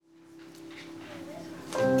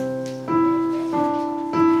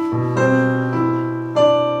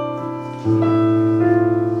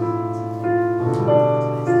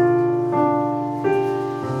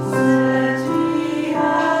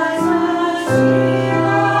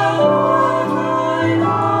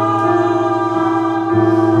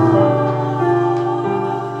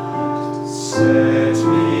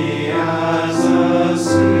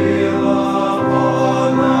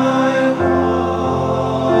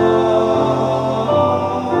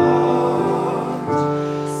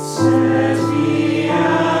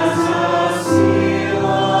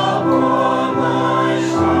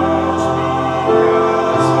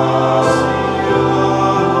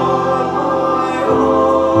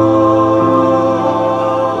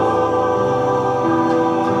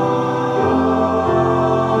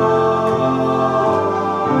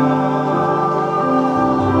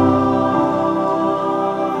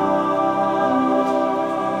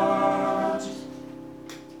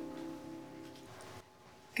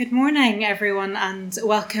Good morning, everyone, and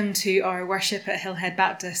welcome to our worship at Hillhead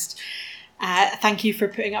Baptist. Thank you for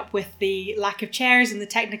putting up with the lack of chairs and the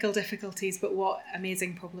technical difficulties, but what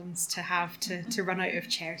amazing problems to have to run out of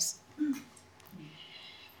chairs.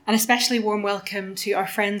 An especially warm welcome to our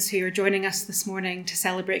friends who are joining us this morning to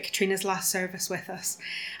celebrate Catriona's last service with us,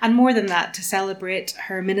 and more than that, to celebrate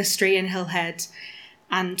her ministry in Hillhead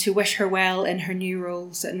and to wish her well in her new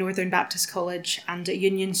roles at Northern Baptist College and at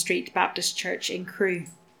Union Street Baptist Church in Crewe.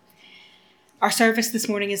 Our service this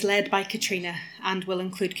morning is led by Catriona and will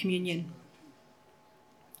include communion.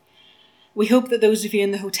 We hope that those of you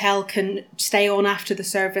in the hotel can stay on after the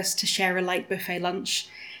service to share a light buffet lunch.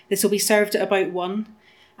 This will be served at about 1,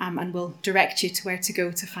 and we'll direct you to where to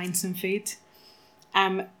go to find some food.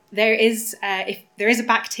 There is a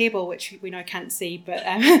back table, which we now can't see, but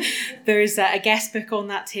there's a guest book on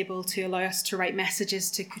that table to allow us to write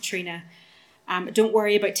messages to Catriona. Don't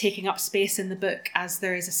worry about taking up space in the book, as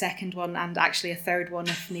there is a second one and actually a third one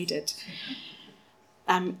if needed.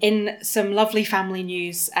 In some lovely family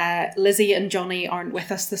news, Lizzie and Johnny aren't with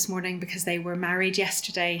us this morning because they were married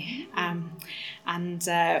yesterday. And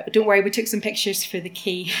don't worry, we took some pictures for the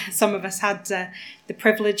key. Some of us had the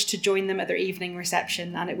privilege to join them at their evening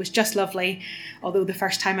reception, and it was just lovely, although the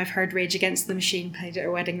first time I've heard Rage Against the Machine played at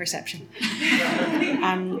a wedding reception.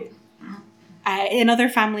 In other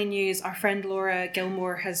family news, our friend Laura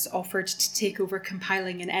Gilmore has offered to take over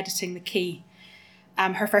compiling and editing the key.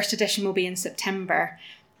 Her first edition will be in September.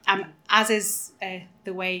 As is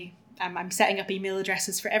the way I'm setting up email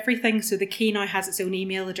addresses for everything, so the key now has its own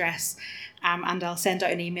email address, and I'll send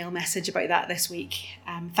out an email message about that this week.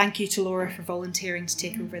 Thank you to Laura for volunteering to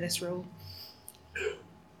take over this role.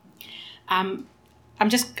 I'm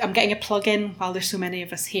getting a plug in while there's so many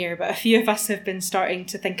of us here, but a few of us have been starting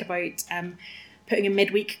to think about putting a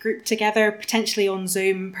midweek group together, potentially on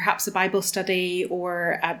Zoom, perhaps a Bible study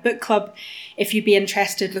or a book club. If you'd be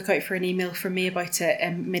interested, look out for an email from me about it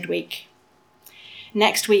midweek.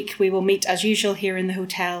 Next week, we will meet as usual here in the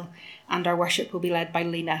hotel, and our worship will be led by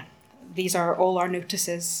Lena. These are all our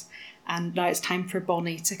notices, and now it's time for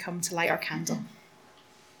Bonnie to come to light our candle.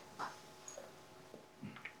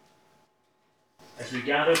 As we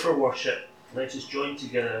gather for worship, let us join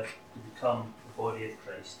together to become the body of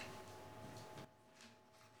Christ.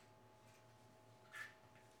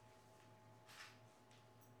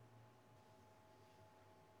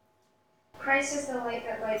 Christ is the light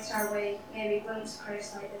that lights our way. May we glimpse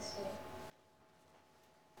Christ's light this day.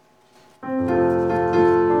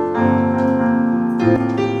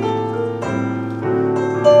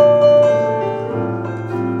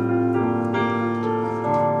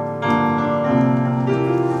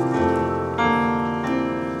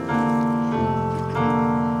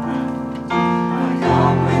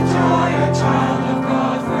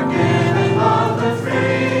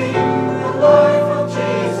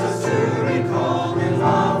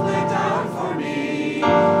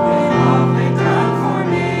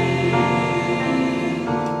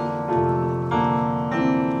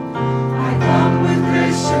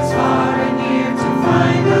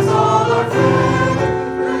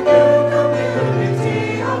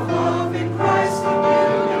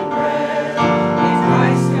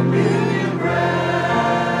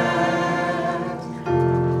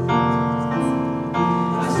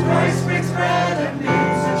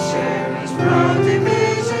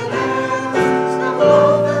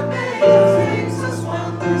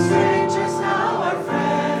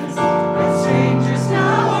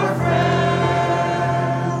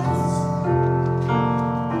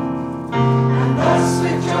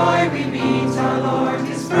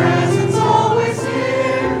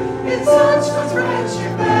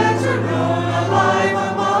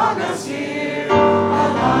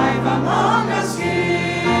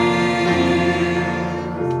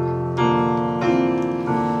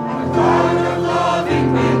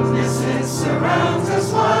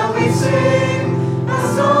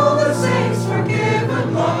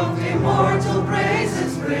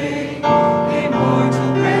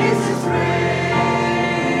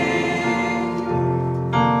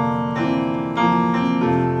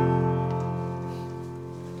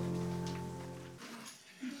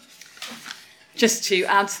 Just to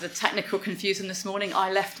add to the technical confusion this morning,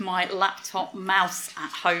 I left my laptop mouse at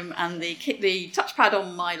home, and the touchpad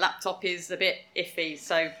on my laptop is a bit iffy,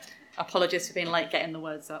 so apologies for being late getting the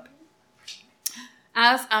words up.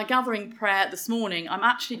 As our gathering prayer this morning, I'm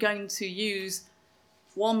actually going to use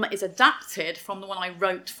one that is adapted from the one I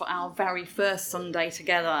wrote for our very first Sunday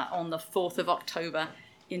together on the 4th of October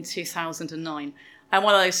in 2009. I'm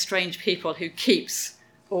one of those strange people who keeps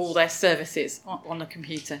all their services on a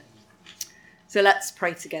computer. So let's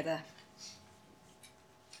pray together.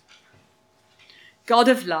 God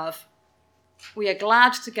of love, we are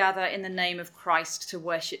glad to gather in the name of Christ to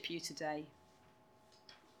worship you today.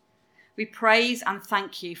 We praise and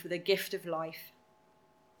thank you for the gift of life,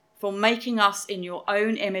 for making us in your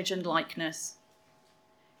own image and likeness,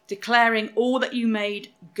 declaring all that you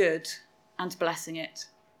made good and blessing it.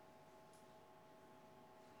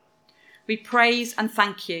 We praise and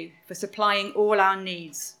thank you for supplying all our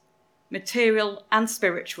needs, material and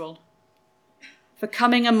spiritual, for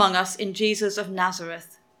coming among us in Jesus of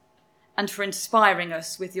Nazareth, and for inspiring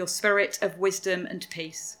us with your spirit of wisdom and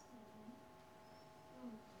peace.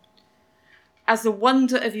 As the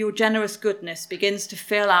wonder of your generous goodness begins to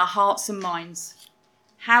fill our hearts and minds,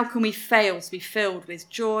 how can we fail to be filled with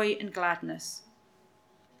joy and gladness?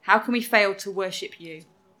 How can we fail to worship you?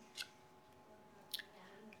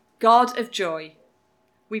 God of joy,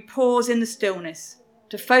 we pause in the stillness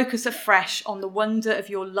to focus afresh on the wonder of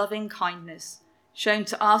your loving kindness shown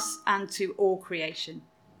to us and to all creation.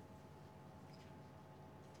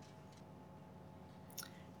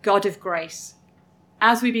 God of grace,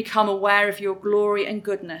 as we become aware of your glory and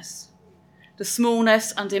goodness, the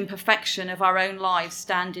smallness and imperfection of our own lives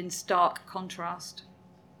stand in stark contrast.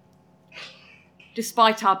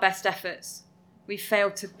 Despite our best efforts, we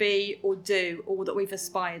fail to be or do all that we've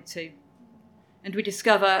aspired to, and we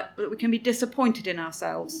discover that we can be disappointed in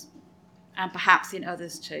ourselves and perhaps in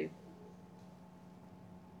others too.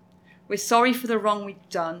 We're sorry for the wrong we've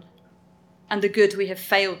done and the good we have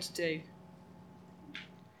failed to do.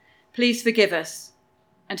 Please forgive us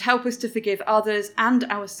and help us to forgive others and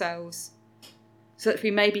ourselves so that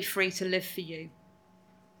we may be free to live for you.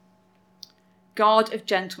 God of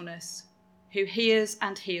gentleness, who hears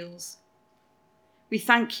and heals, we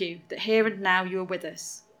thank you that here and now you are with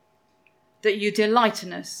us, that you delight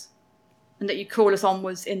in us, and that you call us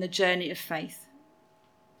onwards in the journey of faith.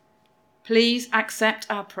 Please accept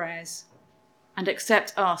our prayers and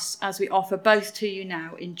accept us as we offer both to you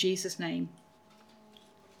now in Jesus' name.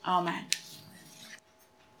 Amen.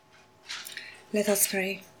 Let us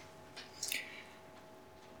pray.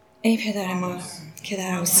 ای پدر ما که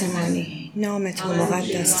در آسمانی، نام تو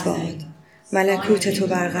مقدس باد، ملکوت تو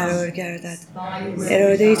برقرار گردد،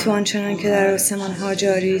 اراده تو آنچنان که در آسمان ها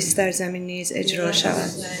جاری است در زمین نیز اجرا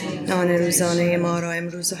شود. نان روزانه ما را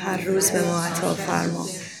امروز و هر روز به ما عطا فرما.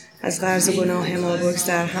 از قرض و گناه ما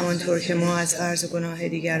بگذر همانطور که ما از قرض و گناه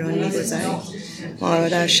دیگران می‌گذریم. ما را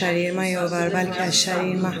در شریر میاور بلکه از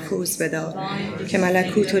شریر محفوظ بدار، که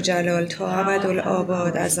ملکوت و جلال تا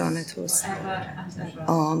ابدالآباد از آن توست.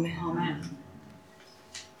 آمین.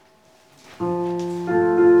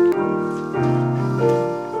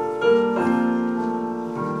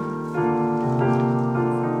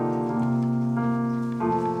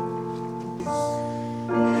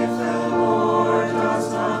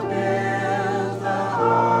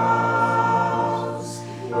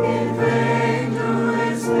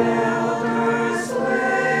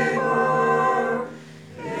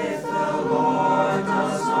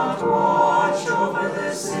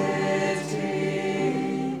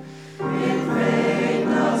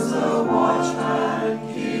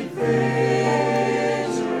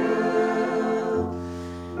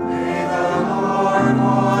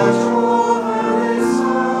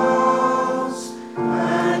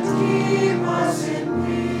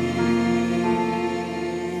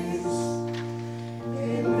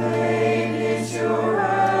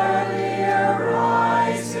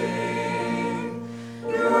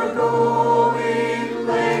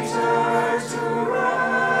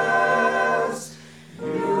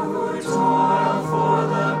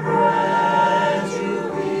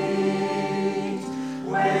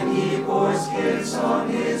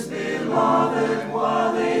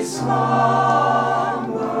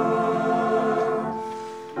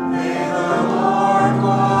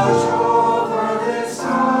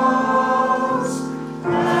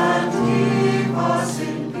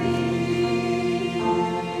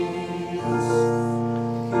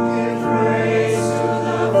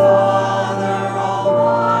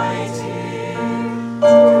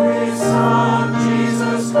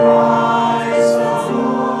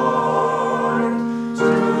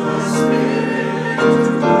 Spirit who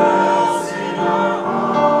dwells in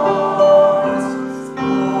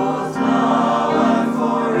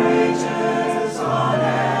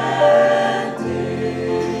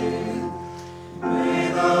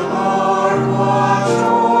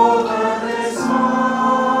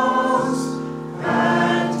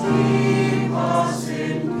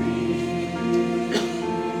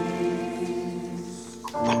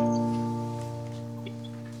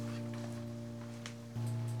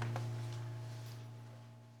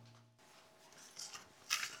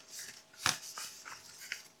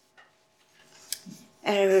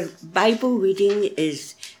Our Bible reading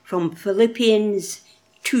is from Philippians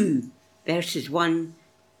 2, verses 1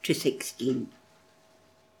 to 16.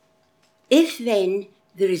 If then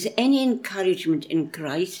there is any encouragement in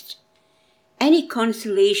Christ, any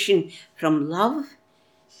consolation from love,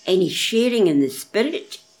 any sharing in the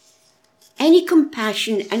Spirit, any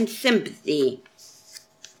compassion and sympathy,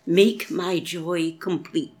 make my joy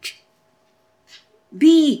complete.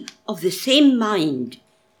 Be of the same mind,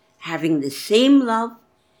 having the same love,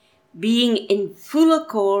 being in full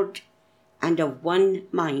accord and of one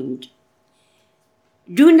mind.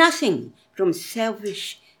 Do nothing from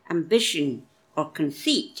selfish ambition or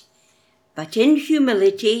conceit, but in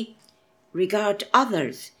humility regard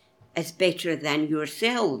others as better than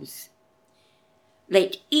yourselves.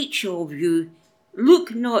 Let each of you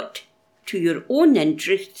look not to your own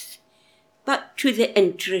interests, but to the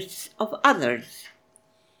interests of others.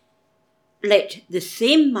 Let the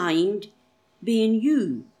same mind be in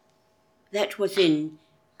you that was in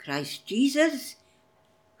Christ Jesus,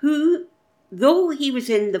 who, though he was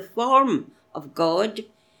in the form of God,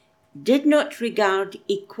 did not regard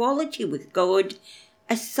equality with God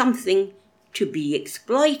as something to be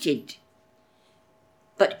exploited,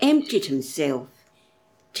 but emptied himself,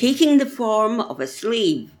 taking the form of a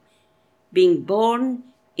slave, being born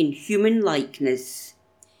in human likeness.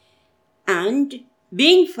 And,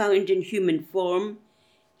 being found in human form,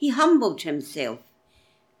 he humbled himself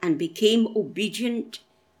and became obedient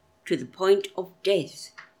to the point of death,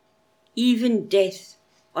 even death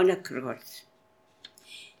on a cross.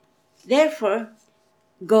 Therefore,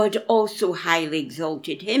 God also highly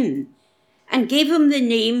exalted him and gave him the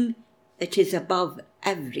name that is above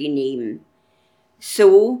every name,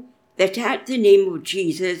 so that at the name of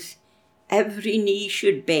Jesus every knee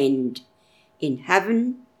should bend, in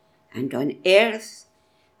heaven and on earth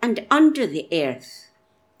and under the earth,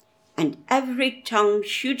 and every tongue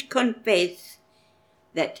should confess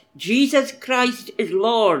that Jesus Christ is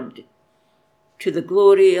Lord, to the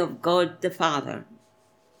glory of God the Father.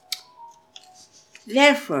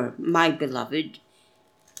 Therefore, my beloved,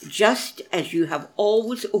 just as you have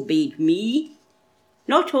always obeyed me,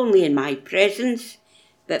 not only in my presence,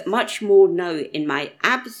 but much more now in my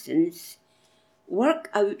absence, work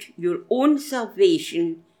out your own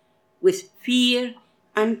salvation with fear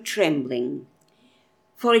and trembling.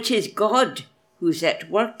 For it is God who is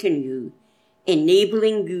at work in you,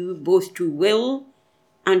 enabling you both to will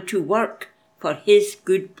and to work for his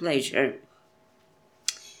good pleasure.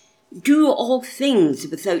 Do all things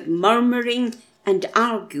without murmuring and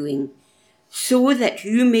arguing, so that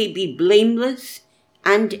you may be blameless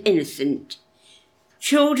and innocent,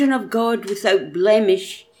 children of God without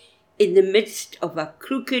blemish, in the midst of a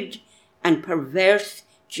crooked and perverse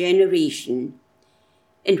generation,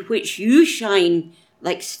 in which you shine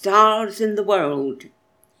like stars in the world.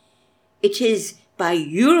 It is by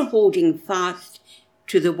your holding fast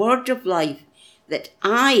to the word of life that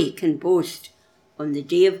I can boast on the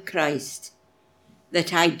day of Christ,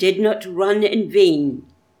 that I did not run in vain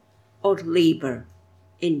or labour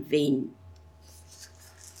in vain.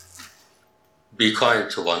 Be kind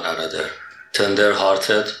to one another,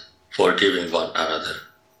 tender-hearted, forgiving one another,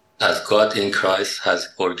 as God in Christ has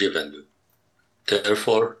forgiven you.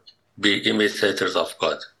 Therefore, be imitators of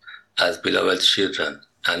God, as beloved children,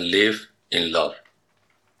 and live in love,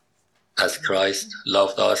 as Christ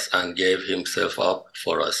loved us and gave himself up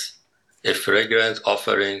for us, a fragrant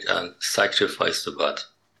offering and sacrifice to God.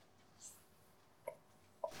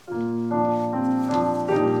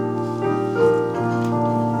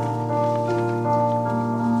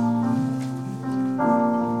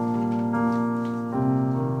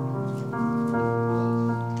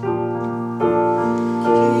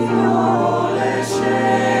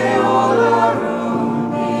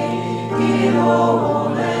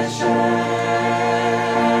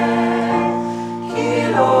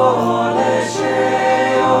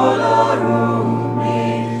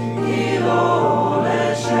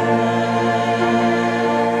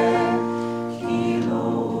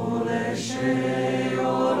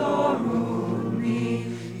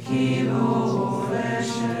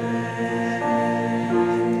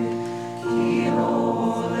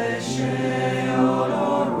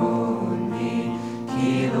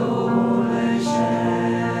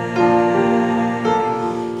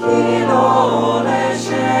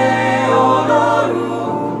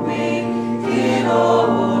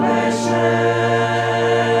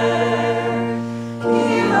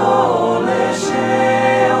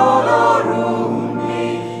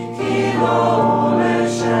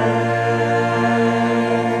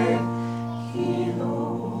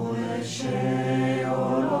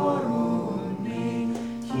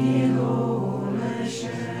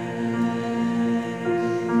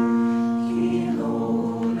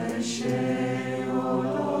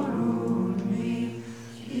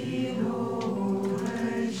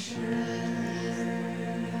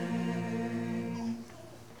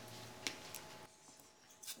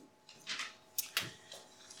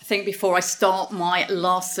 think before I start my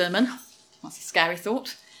last sermon, that's a scary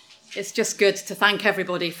thought, it's just good to thank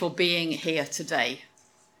everybody for being here today.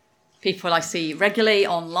 People I see regularly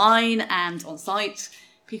online and on site,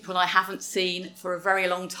 people I haven't seen for a very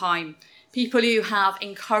long time, people who have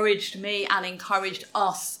encouraged me and encouraged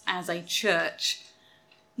us as a church,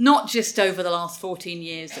 not just over the last 14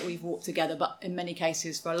 years that we've walked together, but in many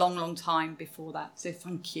cases for a long, long time before that. So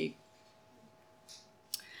thank you.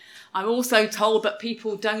 I'm also told that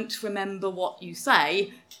people don't remember what you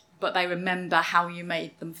say, but they remember how you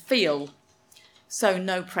made them feel. So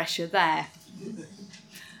no pressure there.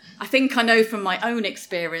 I think I know from my own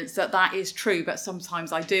experience that that is true, but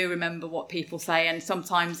sometimes I do remember what people say, and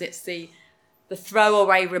sometimes it's the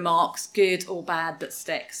throwaway remarks, good or bad, that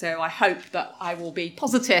stick. So I hope that I will be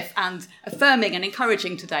positive and affirming and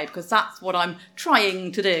encouraging today, because that's what I'm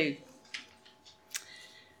trying to do.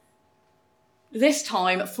 This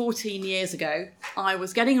time, 14 years ago, I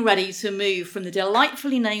was getting ready to move from the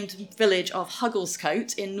delightfully named village of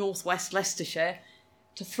Hugglescote in northwest Leicestershire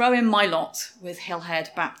to throw in my lot with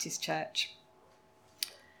Hillhead Baptist Church.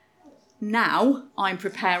 Now I'm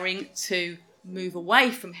preparing to move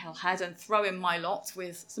away from Hillhead and throw in my lot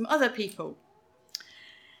with some other people.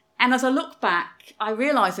 And as I look back, I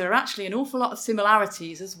realise there are actually an awful lot of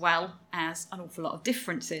similarities as well as an awful lot of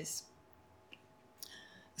differences.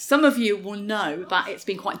 Some of you will know that it's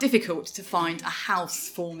been quite difficult to find a house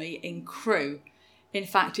for me in Crewe. In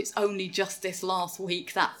fact, it's only just this last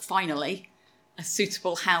week that finally a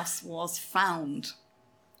suitable house was found.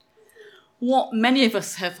 What many of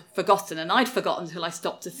us have forgotten, and I'd forgotten until I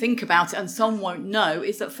stopped to think about it, and some won't know,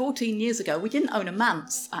 is that 14 years ago we didn't own a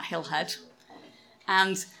manse at Hillhead.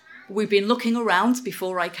 And we'd been looking around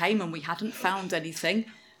before I came and we hadn't found anything.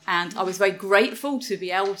 And I was very grateful to be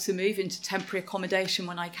able to move into temporary accommodation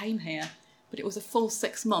when I came here. But it was a full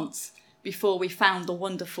 6 months before we found the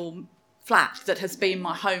wonderful flat that has been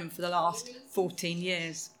my home for the last 14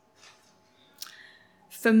 years.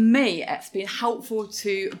 For me, it's been helpful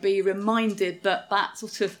to be reminded that that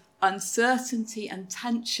sort of uncertainty and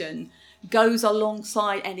tension goes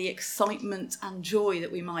alongside any excitement and joy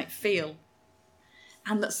that we might feel.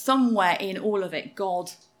 And that somewhere in all of it, God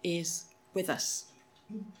is with us.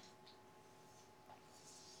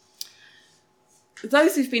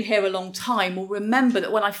 Those who've been here a long time will remember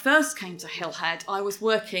that when I first came to Hillhead, I was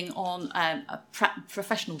working on a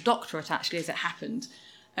professional doctorate, actually, as it happened,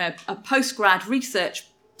 a postgrad research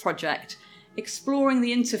project exploring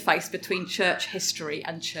the interface between church history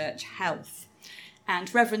and church health.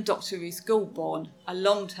 And Reverend Dr. Ruth Goulbourne, a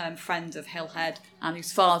long-term friend of Hillhead, and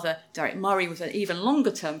whose father, Derek Murray, was an even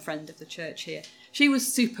longer-term friend of the church here, she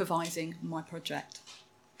was supervising my project.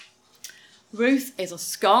 Ruth is a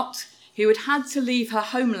Scot who had had to leave her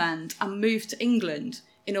homeland and move to England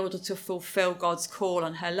in order to fulfil God's call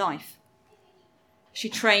on her life. She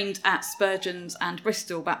trained at Spurgeon's and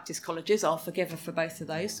Bristol Baptist colleges. I'll forgive her for both of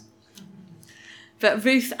those. But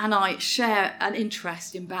Ruth and I share an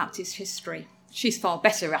interest in Baptist history. She's far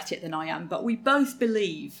better at it than I am, but we both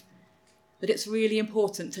believe that it's really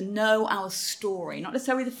important to know our story, not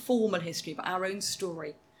necessarily the formal history, but our own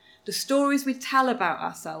story. The stories we tell about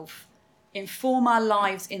ourselves inform our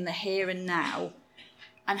lives in the here and now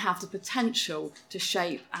and have the potential to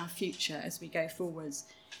shape our future as we go forwards.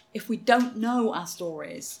 If we don't know our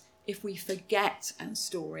stories, if we forget our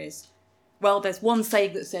stories, well, there's one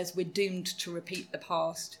saying that says we're doomed to repeat the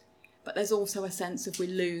past, but there's also a sense of we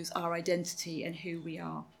lose our identity and who we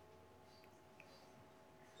are.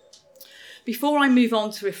 Before I move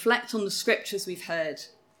on to reflect on the scriptures we've heard,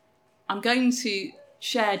 I'm going to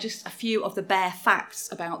share just a few of the bare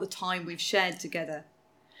facts about the time we've shared together.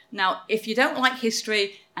 Now, if you don't like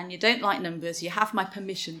history and you don't like numbers, you have my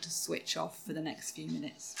permission to switch off for the next few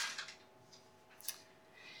minutes.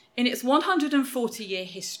 In its 140-year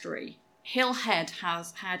history, Hillhead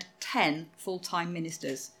has had 10 full-time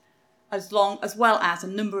ministers, as well as a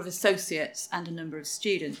number of associates and a number of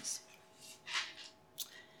students.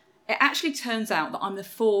 It actually turns out that I'm the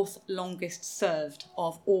fourth longest served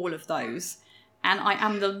of all of those, and I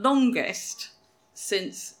am the longest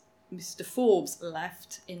since Mr. Forbes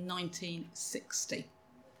left in 1960.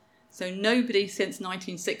 So nobody since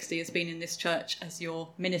 1960 has been in this church as your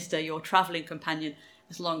minister, your travelling companion,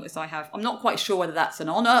 as long as I have. I'm not quite sure whether that's an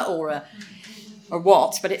honour or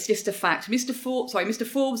what, but it's just a fact. Mr. Forbes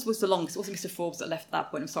was the longest. It wasn't Mr. Forbes that left at that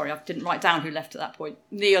point. I'm sorry, I didn't write down who left at that point.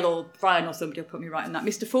 Neil or Brian or somebody will put me right on that.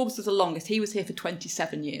 Mr. Forbes was the longest. He was here for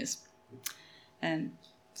 27 years.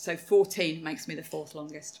 So 14 makes me the fourth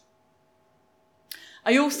longest.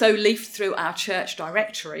 I also leafed through our church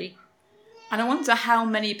directory, and I wonder how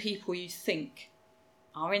many people you think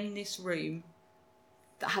are in this room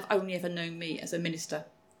that have only ever known me as a minister,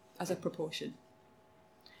 as a proportion.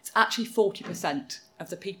 It's actually 40% of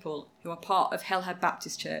the people who are part of Hillhead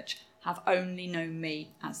Baptist Church have only known me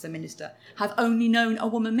as the minister, have only known a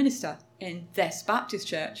woman minister in this Baptist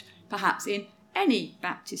church, perhaps in any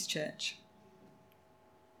Baptist church.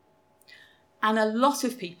 And a lot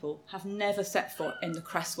of people have never set foot in the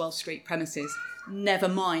Cresswell Street premises, never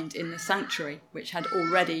mind in the sanctuary, which had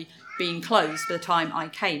already been closed by the time I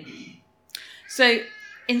came. So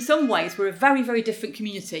in some ways, we're a very, very different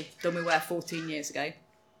community than we were 14 years ago.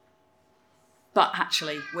 But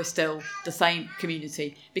actually, we're still the same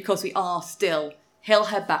community because we are still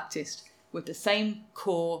Hillhead Baptist with the same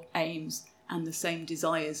core aims and the same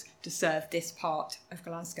desires to serve this part of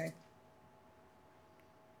Glasgow.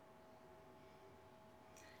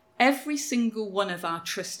 Every single one of our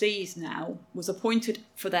trustees now was appointed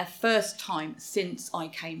for their first time since I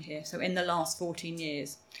came here, so in the last 14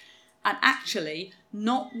 years. And actually,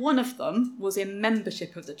 not one of them was in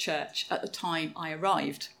membership of the church at the time I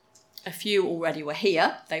arrived. A few already were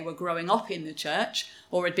here. They were growing up in the church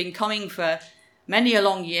or had been coming for many a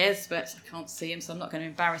long years, but I can't see him, so I'm not going to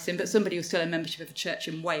embarrass him. But somebody who's still in membership of a church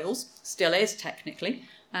in Wales, still is technically,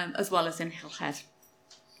 as well as in Hillhead.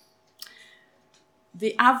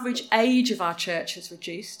 The average age of our church has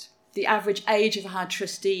reduced. The average age of our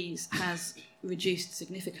trustees has reduced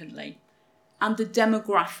significantly. And the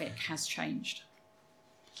demographic has changed.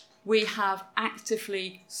 We have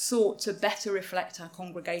actively sought to better reflect our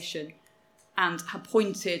congregation and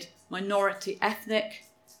appointed minority ethnic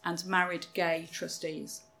and married gay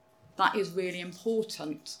trustees. That is really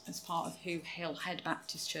important as part of who Hillhead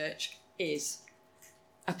Baptist Church is.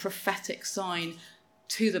 A prophetic sign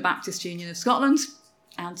to the Baptist Union of Scotland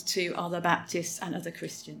and to other Baptists and other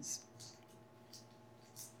Christians.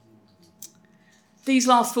 These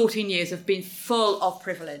last 14 years have been full of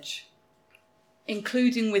privilege,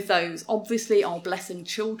 including with those, obviously, our blessing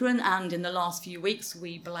children, and in the last few weeks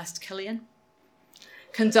we blessed Killian.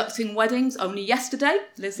 Conducting weddings, only yesterday,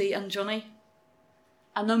 Lizzie and Johnny.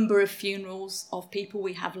 A number of funerals of people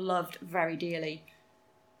we have loved very dearly.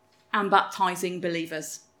 And baptising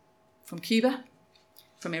believers from Cuba,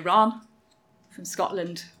 from Iran, from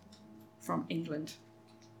Scotland, from England.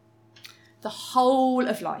 The whole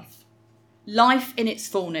of life. Life in its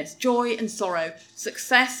fullness, joy and sorrow,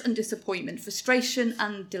 success and disappointment, frustration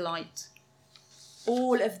and delight.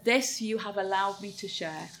 All of this you have allowed me to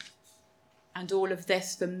share, and all of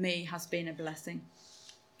this for me has been a blessing.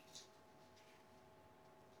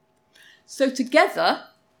 So together,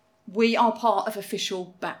 we are part of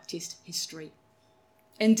official Baptist history.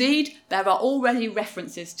 Indeed, there are already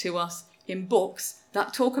references to us in books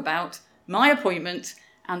that talk about my appointment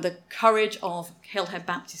and the courage of Hillhead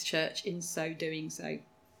Baptist Church in so doing so.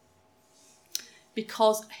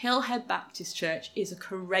 Because Hillhead Baptist Church is a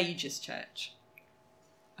courageous church,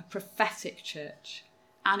 a prophetic church,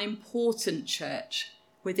 an important church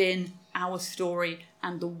within our story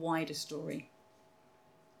and the wider story.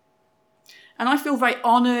 And I feel very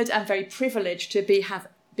honoured and very privileged to have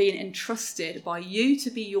been entrusted by you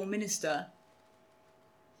to be your minister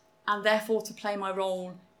and therefore to play my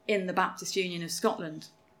role in the Baptist Union of Scotland.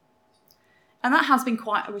 And that has been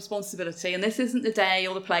quite a responsibility, and this isn't the day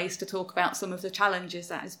or the place to talk about some of the challenges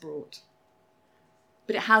that has brought.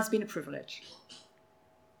 But it has been a privilege.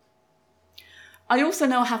 I also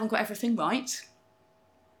know I haven't got everything right.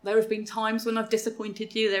 There have been times when I've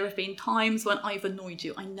disappointed you. There have been times when I've annoyed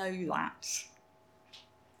you. I know that.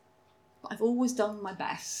 But I've always done my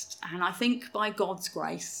best, and I think by God's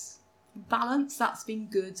grace, balance, that's been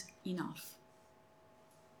good enough.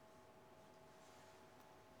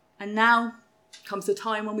 And now comes the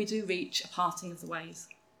time when we do reach a parting of the ways.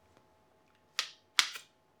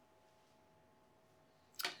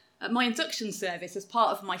 At my induction service, as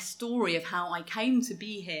part of my story of how I came to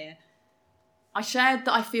be here, I shared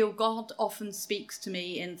that I feel God often speaks to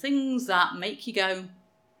me in things that make you go,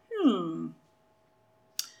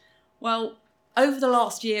 Well, over the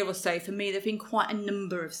last year or so, for me, there have been quite a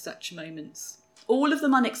number of such moments. All of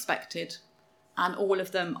them unexpected and all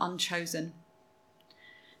of them unchosen.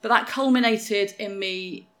 But that culminated in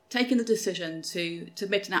me taking the decision to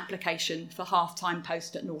submit an application for half-time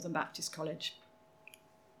post at Northern Baptist College.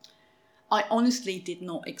 I honestly did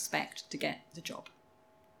not expect to get the job.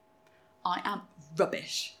 I am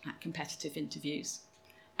rubbish at competitive interviews,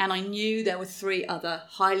 and I knew there were 3 other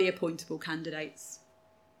highly appointable candidates.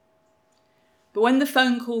 But when the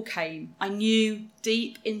phone call came, I knew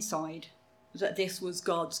deep inside that this was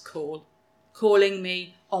God's call, calling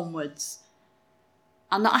me onwards,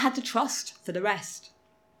 and that I had to trust for the rest.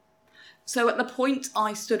 So at the point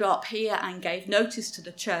I stood up here and gave notice to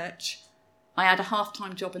the church, I had a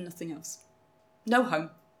half-time job and nothing else. No home.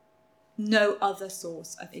 No other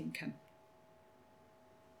source of income.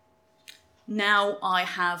 Now I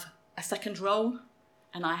have a second role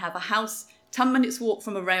and I have a house 10 minutes walk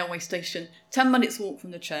from a railway station, 10 minutes walk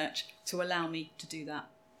from the church to allow me to do that.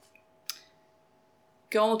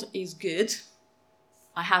 God is good.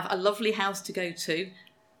 I have a lovely house to go to.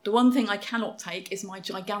 The one thing I cannot take is my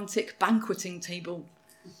gigantic banqueting table.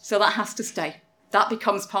 So that has to stay. That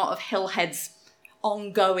becomes part of Hillhead's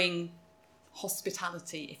ongoing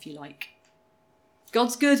hospitality, if you like.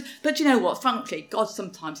 God's good, but you know what? Frankly, God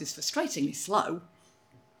sometimes is frustratingly slow.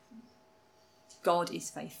 God is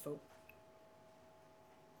faithful.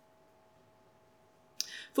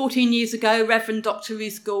 14 years ago, Reverend Dr.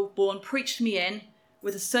 Ruth Goldborn preached me in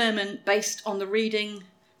with a sermon based on the reading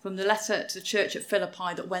from the letter to the church at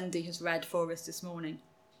Philippi that Wendy has read for us this morning.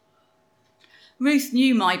 Ruth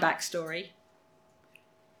knew my backstory.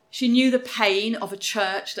 She knew the pain of a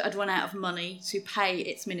church that had run out of money to pay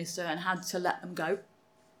its minister and had to let them go.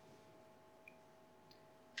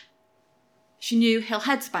 She knew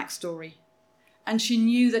Hillhead's backstory, and she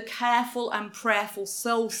knew the careful and prayerful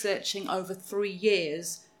soul searching over 3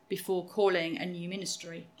 years before calling a new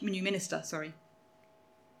minister.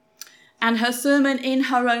 And her sermon, in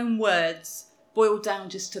her own words, boiled down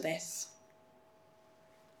just to this: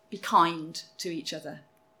 be kind to each other.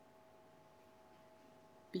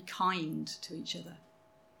 Be kind to each other.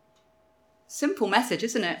 Simple message,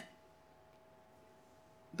 isn't it?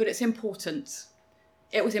 But it's important.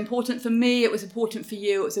 It was important for me, it was important for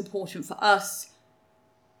you, it was important for us,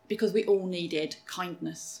 because we all needed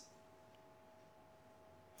kindness.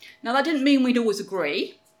 Now, that didn't mean we'd always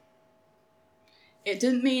agree. It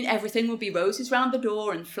didn't mean everything would be roses round the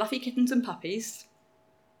door and fluffy kittens and puppies.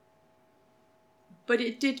 But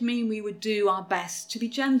it did mean we would do our best to be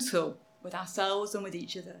gentle with ourselves and with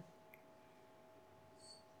each other.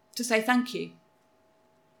 To say thank you.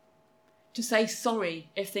 To say sorry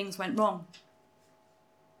if things went wrong.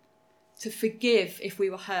 To forgive if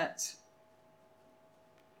we were hurt.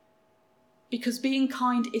 Because being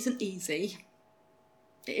kind isn't easy.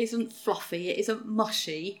 It isn't fluffy. It isn't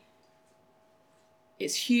mushy.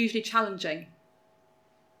 It's hugely challenging.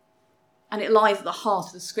 And it lies at the heart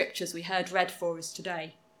of the scriptures we heard read for us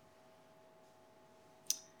today.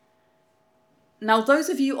 Now, those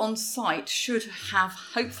of you on site should have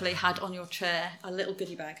hopefully had on your chair a little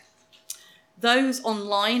goodie bag. Those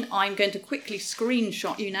online, I'm going to quickly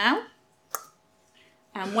screenshot you now.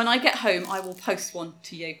 And when I get home, I will post one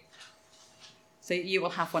to you. So you will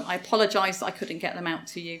have one. I apologise that I couldn't get them out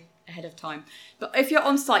to you ahead of time. But if you're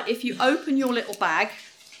on site, if you open your little bag,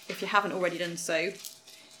 if you haven't already done so,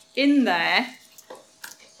 in there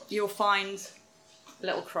you'll find a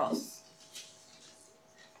little cross.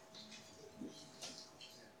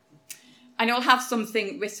 And it'll have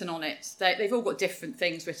something written on it. They've all got different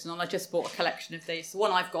things written on. I just bought a collection of these. The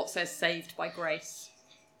one I've got says "Saved by Grace."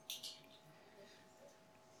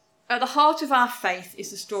 At the heart of our faith is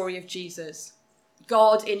the story of Jesus,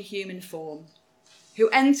 God in human form, who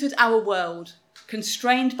entered our world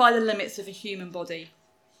constrained by the limits of a human body,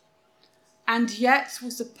 and yet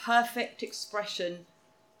was the perfect expression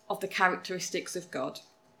of the characteristics of God.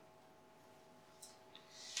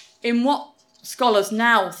 In what scholars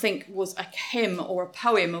now think was a hymn or a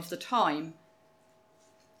poem of the time,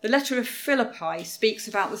 the letter of Philippi speaks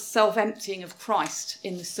about the self-emptying of Christ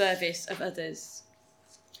in the service of others.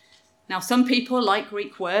 Now, some people like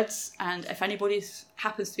Greek words, and if anybody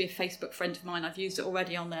happens to be a Facebook friend of mine, I've used it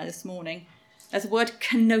already on there this morning. There's a word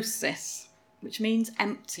kenosis, which means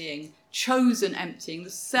emptying, chosen emptying, the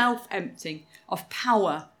self-emptying of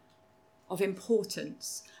power, of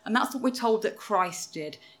importance. And that's what we're told that Christ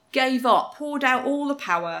did. Gave up, poured out all the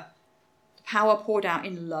power poured out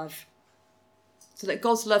in love, so that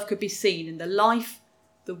God's love could be seen in the life,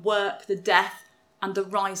 the work, the death, and the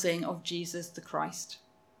rising of Jesus the Christ.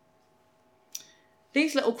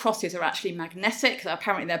 These little crosses are actually magnetic.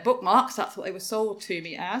 Apparently they're bookmarks. That's what they were sold to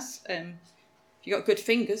me as. If you've got good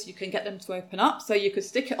fingers, you can get them to open up. So you could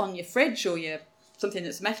stick it on your fridge or something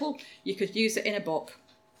that's metal. You could use it in a book.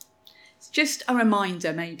 It's just a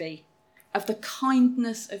reminder, maybe, of the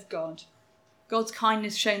kindness of God. God's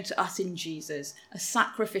kindness shown to us in Jesus, a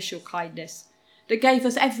sacrificial kindness that gave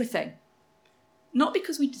us everything. Not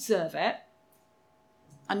because we deserve it,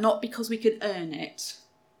 and not because we could earn it,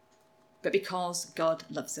 but because God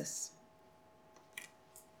loves us.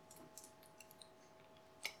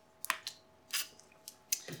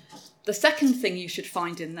 The second thing you should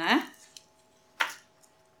find in there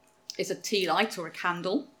is a tea light or a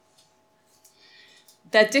candle.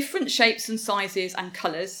 They're different shapes and sizes and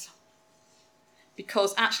colours.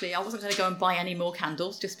 because actually I wasn't going to go and buy any more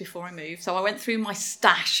candles just before I moved. So I went through my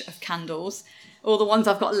stash of candles, all the ones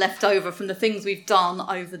I've got left over from the things we've done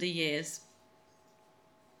over the years.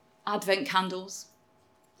 Advent candles,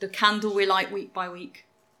 the candle we light week by week,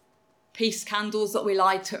 peace candles that we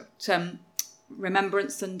light at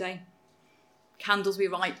Remembrance Sunday, candles we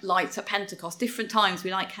light at Pentecost, different times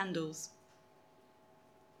we light candles.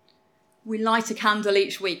 We light a candle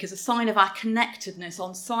each week as a sign of our connectedness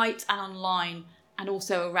on site and online, and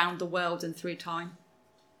also around the world and through time.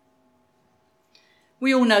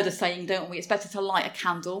 We all know the saying, don't we? It's better to light a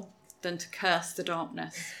candle than to curse the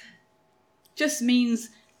darkness. Just means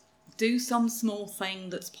do some small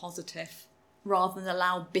thing that's positive, rather than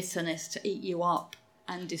allow bitterness to eat you up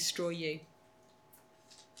and destroy you.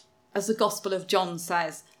 As the Gospel of John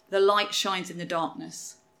says, the light shines in the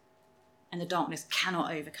darkness, and the darkness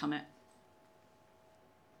cannot overcome it.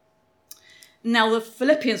 Now, the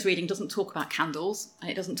Philippians reading doesn't talk about candles,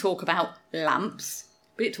 and it doesn't talk about lamps,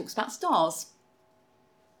 but it talks about stars.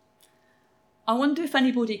 I wonder if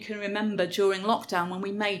anybody can remember during lockdown when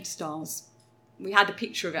we made stars. We had a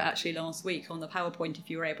picture of it actually last week on the PowerPoint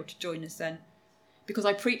if you were able to join us then, because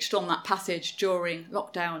I preached on that passage during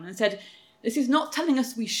lockdown and said, this is not telling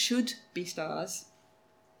us we should be stars.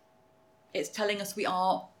 It's telling us we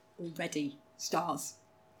are already stars.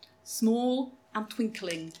 Small and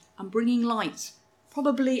twinkling and bringing light.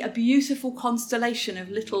 Probably a beautiful constellation of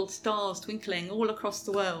little stars twinkling all across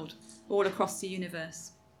the world, all across the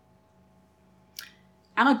universe.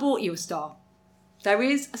 And I bought you a star. There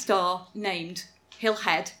is a star named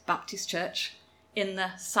Hillhead Baptist Church in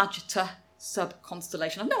the Sagitta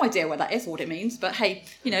sub-constellation. I've no idea what that is or what it means, but hey,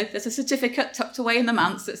 there's a certificate tucked away in the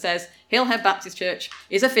manse that says Hillhead Baptist Church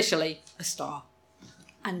is officially a star.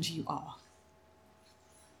 And you are.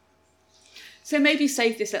 So maybe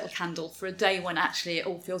save this little candle for a day when actually it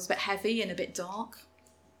all feels a bit heavy and a bit dark,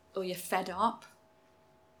 or you're fed up,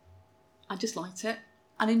 and just light it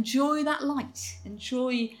and enjoy that light.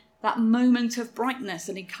 Enjoy that moment of brightness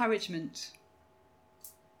and encouragement.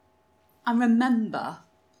 And remember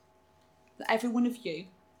that every one of you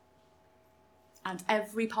and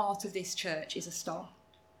every part of this church is a star,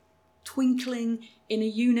 twinkling in a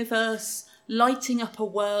universe, lighting up a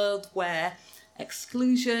world where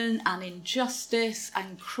exclusion and injustice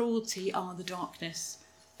and cruelty are the darkness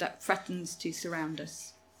that threatens to surround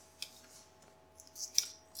us.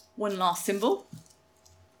 One last symbol.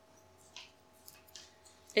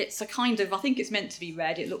 It's a kind of, I think it's meant to be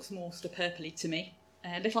red, it looks more sort of purpley to me.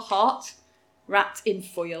 A little heart wrapped in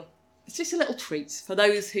foil. It's just a little treat for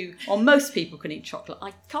those who, or most people can eat chocolate.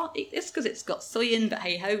 I can't eat this because it's got soy in, but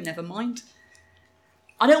hey ho, never mind.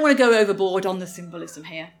 I don't want to go overboard on the symbolism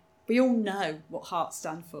here. We all know what hearts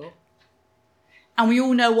stand for. And we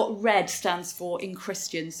all know what red stands for in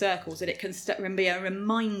Christian circles, that it can be a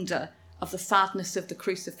reminder of the sadness of the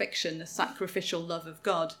crucifixion, the sacrificial love of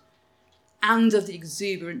God, and of the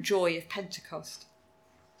exuberant joy of Pentecost.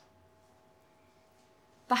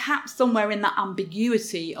 Perhaps somewhere in that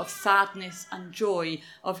ambiguity of sadness and joy,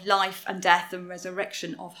 of life and death and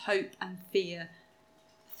resurrection, of hope and fear,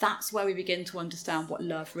 that's where we begin to understand what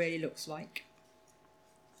love really looks like.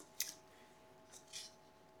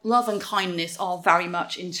 Love and kindness are very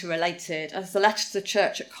much interrelated. As the letter to the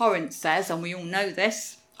church at Corinth says, and we all know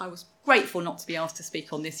this, I was grateful not to be asked to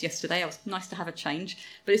speak on this yesterday. It was nice to have a change,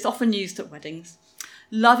 but it's often used at weddings.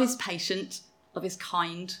 Love is patient. Love is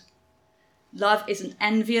kind. Love isn't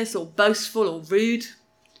envious or boastful or rude.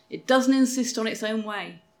 It doesn't insist on its own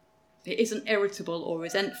way. It isn't irritable or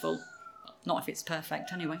resentful. Not if it's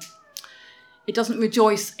perfect, anyway. It doesn't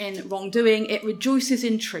rejoice in wrongdoing. It rejoices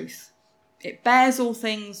in truth. It bears all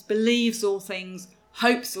things, believes all things,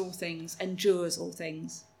 hopes all things, endures all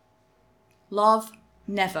things. Love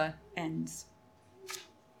never ends.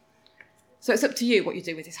 So it's up to you what you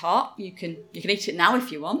do with his heart. You can eat it now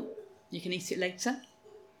if you want. You can eat it later.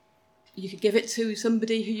 You could give it to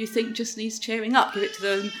somebody who you think just needs cheering up. Give it to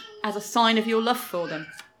them as a sign of your love for them.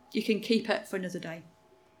 You can keep it for another day.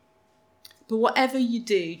 But whatever you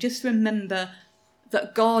do, just remember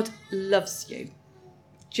that God loves you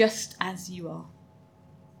just as you are.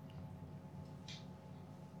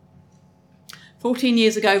 14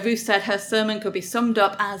 years ago, Ruth said her sermon could be summed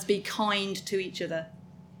up as be kind to each other.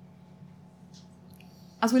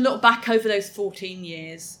 As we look back over those 14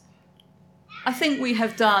 years, I think we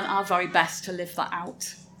have done our very best to live that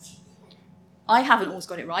out. I haven't always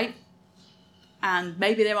got it right. And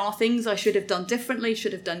maybe there are things I should have done differently,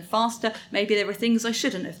 should have done faster. Maybe there are things I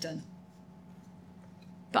shouldn't have done.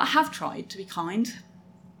 But I have tried to be kind,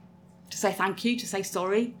 to say thank you, to say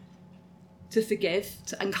sorry, to forgive,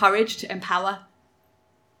 to encourage, to empower.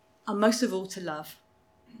 and most of all to love.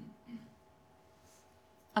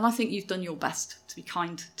 And I think you've done your best to be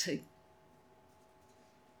kind too.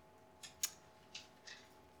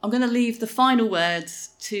 I'm going to leave the final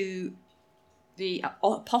words to the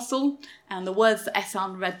apostle and the words that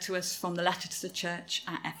Esan read to us from the letter to the church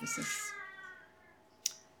at Ephesus.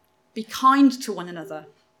 Be kind to one another,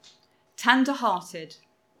 tender-hearted,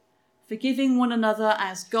 forgiving one another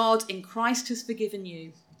as God in Christ has forgiven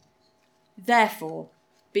you. Therefore,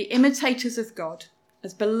 be imitators of God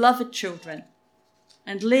as beloved children,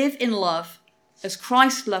 and live in love as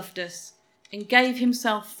Christ loved us and gave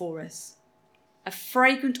himself for us, a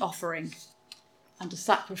fragrant offering and a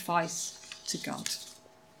sacrifice to God.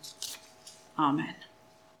 Amen.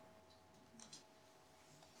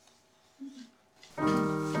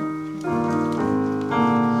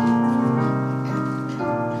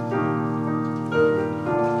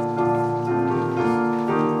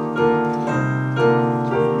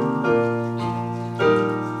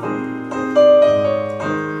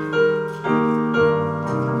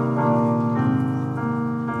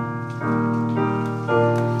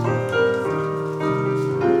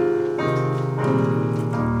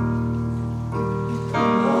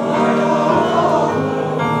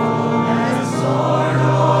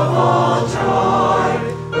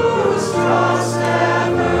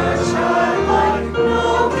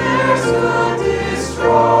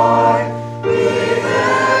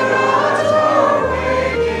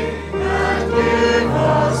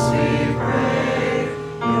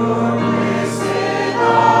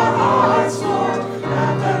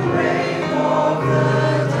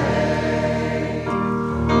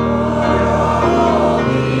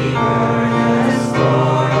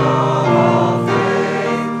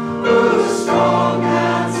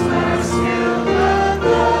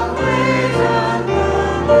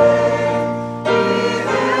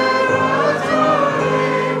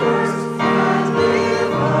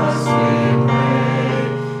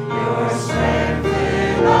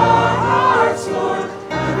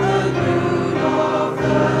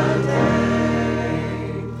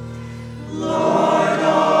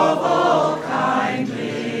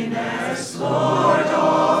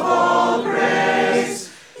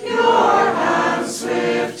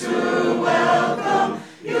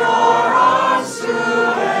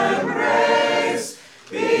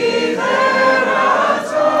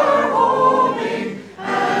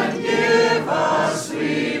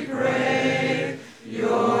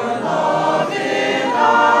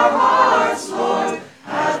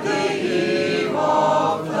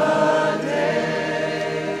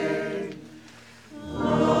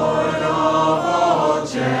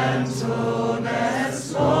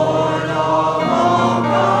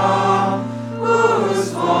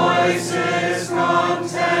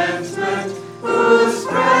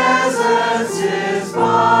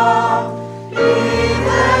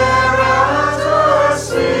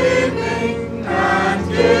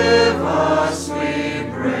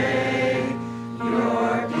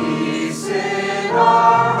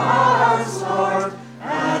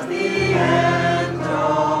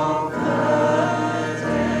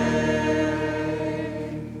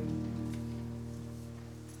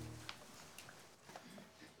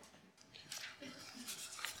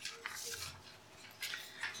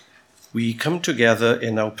 We come together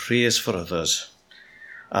in our prayers for others,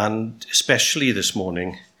 and especially this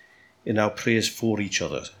morning in our prayers for each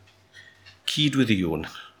other. Cyd with Iwn,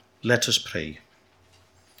 let us pray.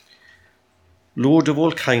 Lord of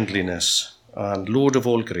all kindliness and Lord of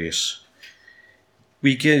all grace,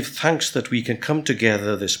 we give thanks that we can come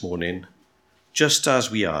together this morning just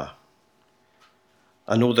as we are,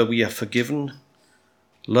 and know that we are forgiven,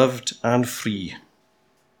 loved and free.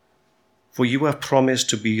 For you have promised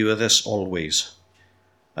to be with us always,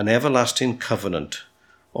 an everlasting covenant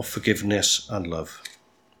of forgiveness and love.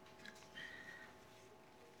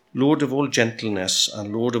 Lord of all gentleness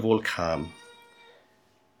and Lord of all calm,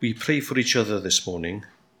 we pray for each other this morning.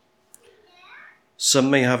 Some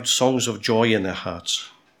may have songs of joy in their hearts.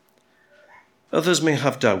 Others may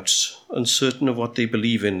have doubts, uncertain of what they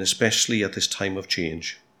believe in, especially at this time of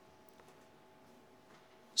change.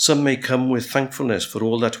 Some may come with thankfulness for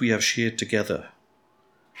all that we have shared together.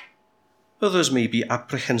 Others may be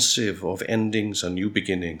apprehensive of endings and new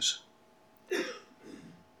beginnings.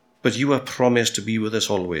 But you have promised to be with us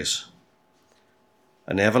always,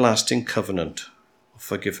 an everlasting covenant of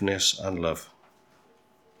forgiveness and love.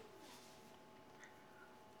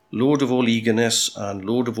 Lord of all eagerness and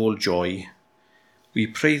Lord of all joy, we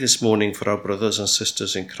pray this morning for our brothers and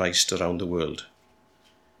sisters in Christ around the world.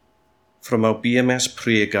 From our BMS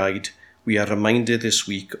prayer guide, we are reminded this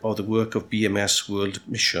week of the work of BMS World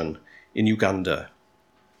Mission in Uganda.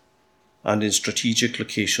 and in strategic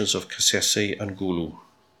locations of Kasese and Gulu,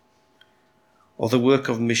 or the work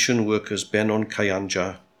of mission workers Benon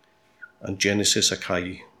Kayanja and Genesis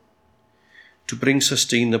Akai, to bring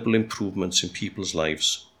sustainable improvements in people's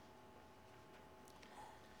lives.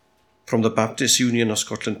 From the Baptist Union of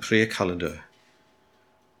Scotland prayer calendar,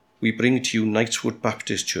 we bring to you Knightswood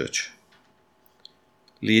Baptist Church,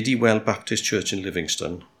 Ladywell Baptist Church in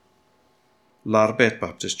Livingston, Larbet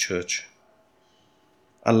Baptist Church,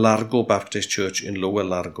 and Largo Baptist Church in Lower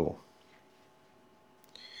Largo.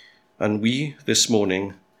 And we, this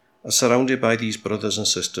morning, are surrounded by these brothers and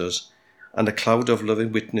sisters and a cloud of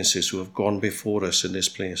loving witnesses who have gone before us in this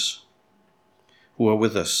place, who are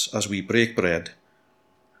with us as we break bread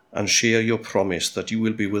and share your promise that you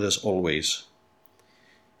will be with us always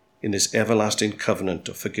in this everlasting covenant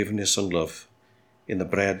of forgiveness and love in the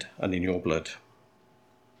bread and in your blood.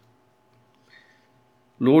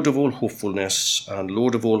 Lord of all hopefulness and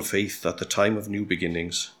Lord of all faith at the time of new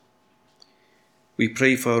beginnings, we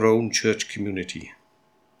pray for our own church community.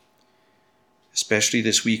 Especially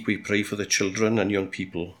this week we pray for the children and young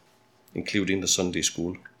people, including the Sunday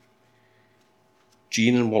school.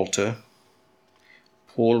 Jean and Walter,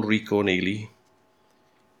 Paul, Rico and Ailey,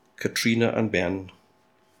 Catriona and Ben,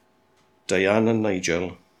 Diane and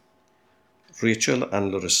Nigel, Rachel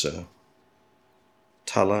and Larissa,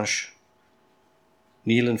 Talash,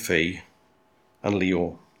 Neil and Faye, and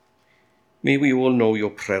Leo. May we all know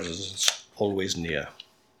your presence always near.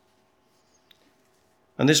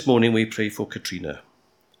 And this morning we pray for Catriona.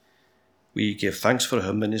 We give thanks for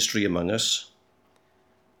her ministry among us,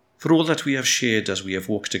 for all that we have shared as we have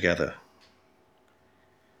walked together.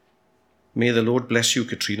 May the Lord bless you,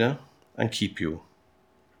 Catriona, and keep you.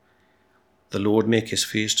 The Lord make his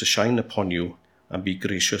face to shine upon you and be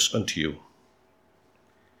gracious unto you.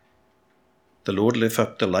 The Lord lift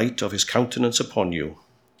up the light of his countenance upon you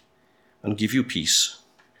and give you peace,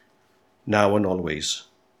 now and always.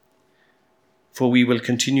 For we will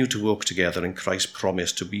continue to walk together in Christ's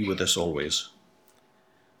promise to be with us always,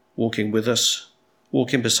 walking with us,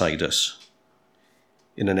 walking beside us,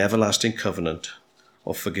 in an everlasting covenant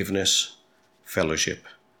of forgiveness, fellowship,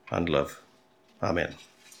 and love. Amen.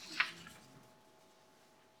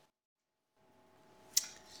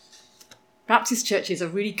 Baptist churches are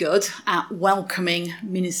really good at welcoming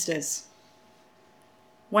ministers.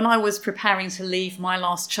 When I was preparing to leave my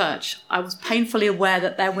last church, I was painfully aware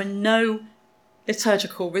that there were no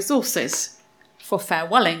liturgical resources for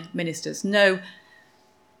farewelling ministers, no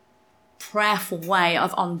prayerful way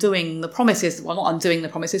of undoing the promises, well, not undoing the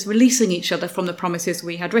promises, releasing each other from the promises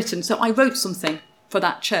we had written. So I wrote something for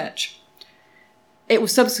that church. It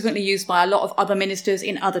was subsequently used by a lot of other ministers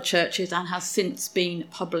in other churches and has since been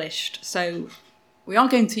published. So we are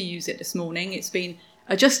going to use it this morning. It's been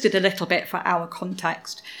adjusted a little bit for our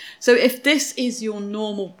context. So if this is your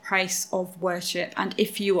normal place of worship, and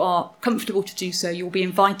if you are comfortable to do so, you'll be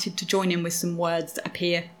invited to join in with some words that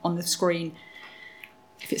appear on the screen.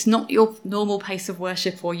 If it's not your normal pace of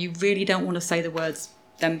worship, or you really don't want to say the words,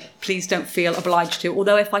 then please don't feel obliged to.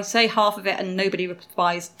 Although if I say half of it and nobody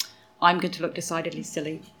replies, I'm going to look decidedly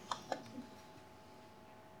silly.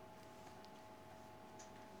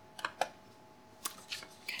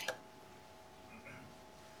 Okay.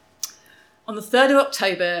 On the 3rd of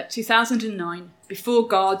October 2009, before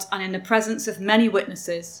God and in the presence of many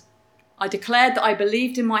witnesses, I declared that I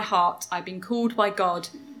believed in my heart I'd been called by God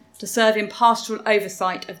to serve in pastoral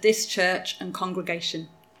oversight of this church and congregation.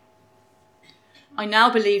 I now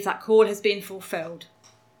believe that call has been fulfilled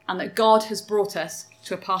and that God has brought us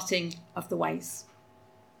to a parting of the ways.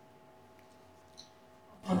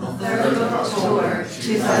 On the 3rd of October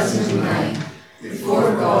 2009, before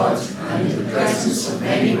God and in the presence of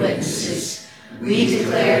many witnesses, we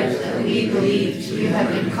declared that we believed you had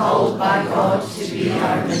been called by God to be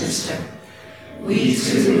our minister. We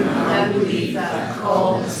too now believe that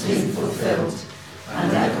call has been fulfilled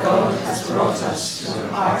and that God has brought us to a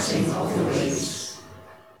parting of the ways.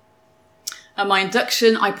 At my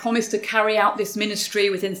induction, I promised to carry out this ministry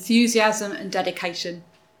with enthusiasm and dedication,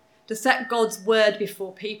 to set God's word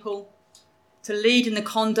before people, to lead in the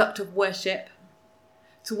conduct of worship,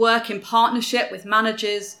 to work in partnership with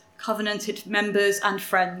managers, covenanted members and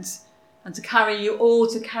friends, and to carry you all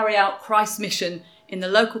to carry out Christ's mission in the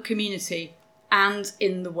local community and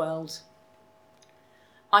in the world.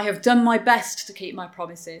 I have done my best to keep my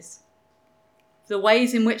promises. For the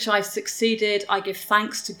ways in which I succeeded, I give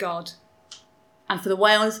thanks to God. And for the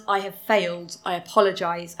ways I have failed, I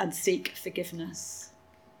apologise and seek forgiveness.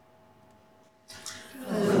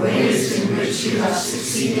 For the ways in which you have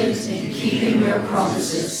succeeded in keeping your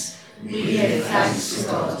promises, we give thanks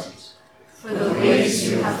to God. For the ways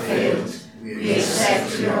you have failed, we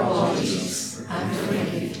accept your apologies and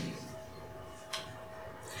forgive.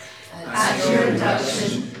 At your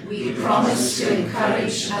induction, we promise to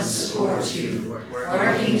encourage and support you,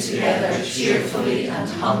 working together cheerfully and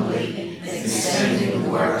humbly in extending the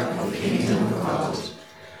work of the Kingdom of God.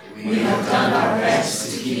 We have done our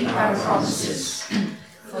best to keep our promises.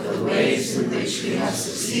 For the ways in which we have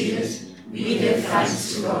succeeded, we give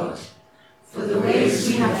thanks to God. For the ways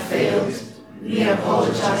we have failed, we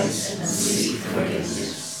apologize and seek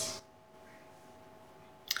forgiveness.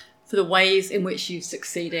 For the ways in which you've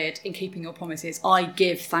succeeded in keeping your promises, I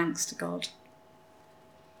give thanks to God.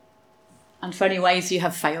 And for any ways you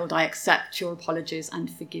have failed, I accept your apologies and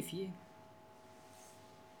forgive you.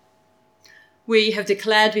 We have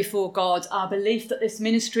declared before God our belief that this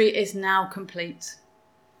ministry is now complete.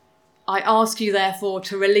 I ask you, therefore,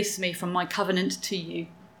 to release me from my covenant to you.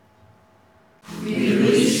 We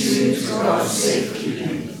release you to God's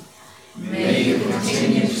safekeeping. May you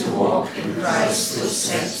continue to walk in Christ's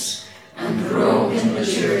footsteps and grow in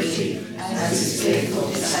maturity as his faithful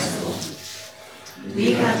disciple.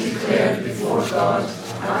 We have declared before God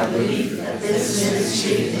our belief that this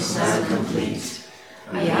ministry is now complete.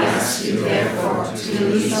 I ask you, therefore, to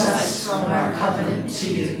release us from our covenant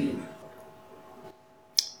to you.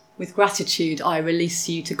 With gratitude, I release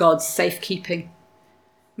you to God's safekeeping.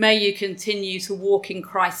 May you continue to walk in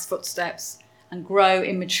Christ's footsteps and grow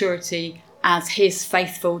in maturity as his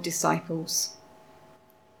faithful disciples.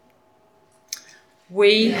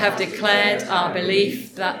 We have declared our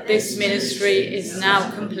belief that this ministry is now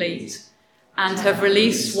complete and have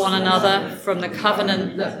released one another from the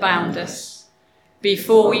covenant that bound us.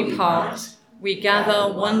 Before we part, we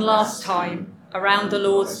gather one last time around the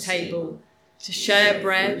Lord's table to share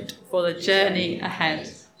bread for the journey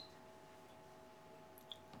ahead.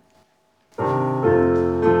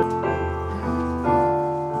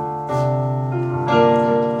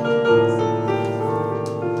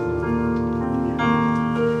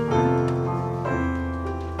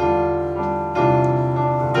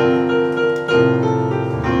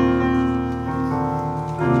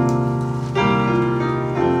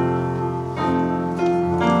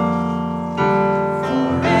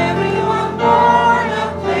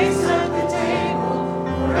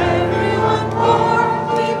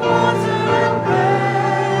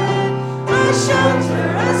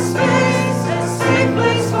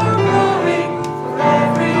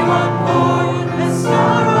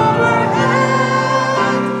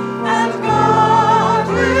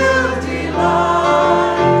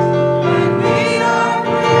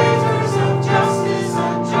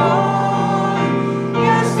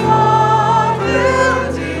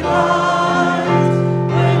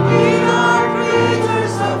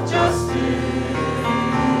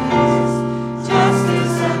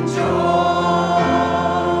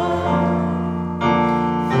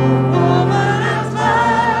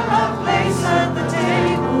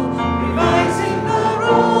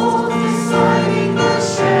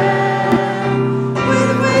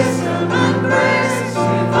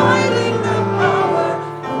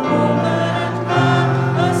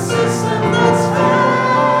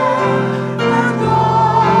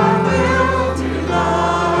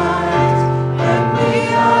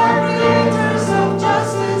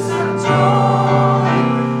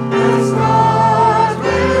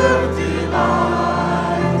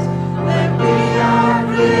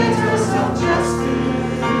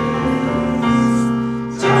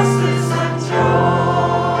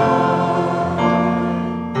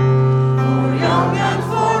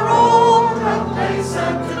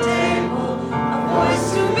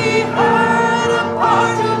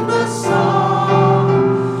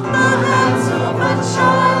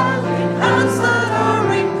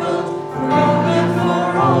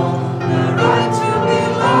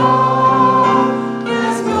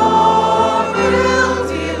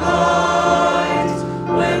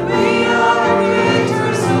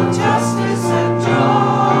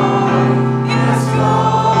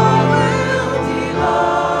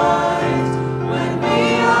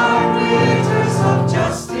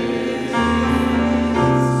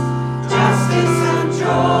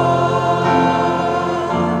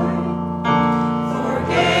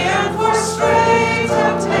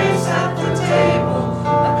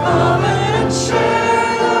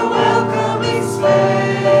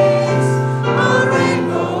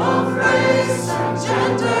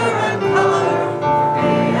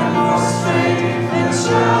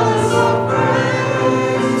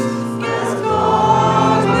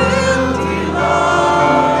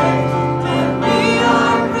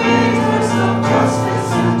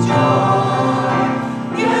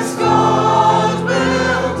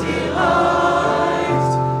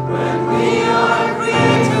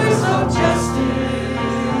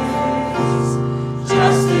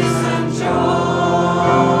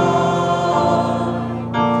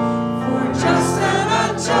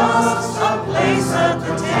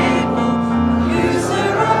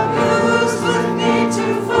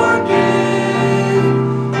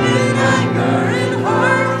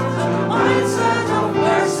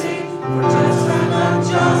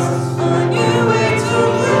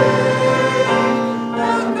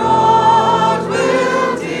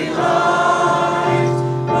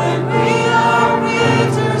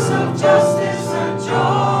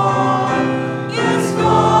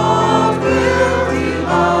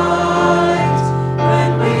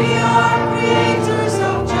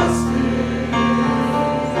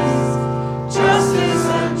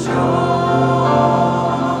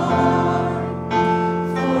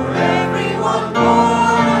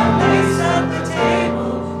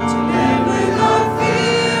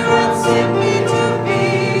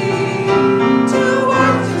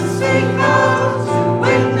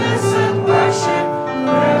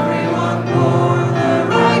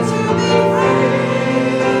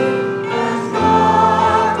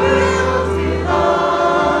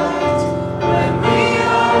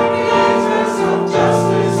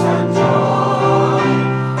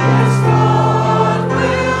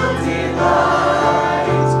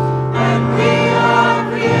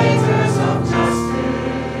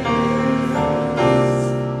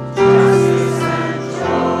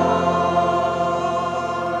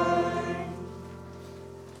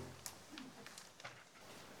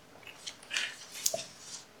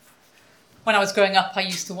 When I was growing up, I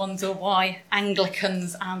used to wonder why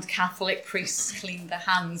Anglicans and Catholic priests cleaned their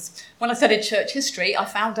hands. When I studied church history, I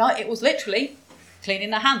found out it was literally cleaning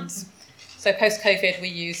their hands. So post-COVID, we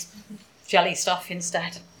use jelly stuff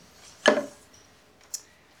instead.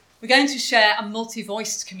 We're going to share a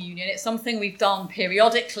multi-voiced communion. It's something we've done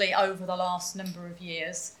periodically over the last number of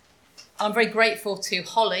years. I'm very grateful to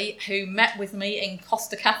Holly, who met with me in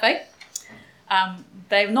Costa Cafe.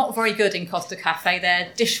 They're not very good in Costa Cafe.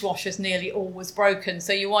 Their dishwasher's nearly always broken,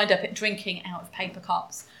 so you wind up drinking out of paper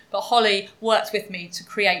cups. But Holly worked with me to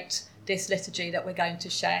create this liturgy that we're going to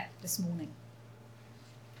share this morning.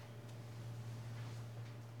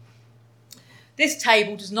 This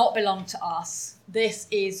table does not belong to us. This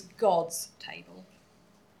is God's table.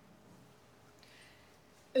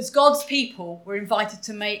 As God's people, we're invited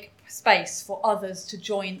to make space for others to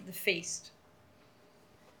join the feast.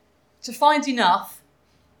 To find enough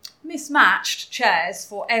mismatched chairs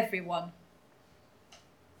for everyone.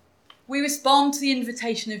 We respond to the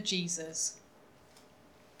invitation of Jesus.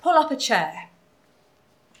 Pull up a chair.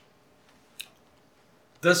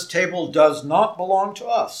 This table does not belong to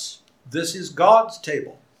us. This is God's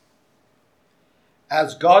table.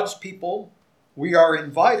 As God's people, we are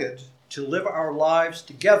invited to live our lives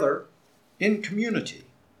together in community,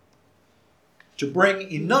 to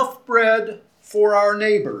bring enough bread for our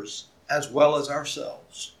neighbors as well as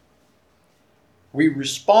ourselves. We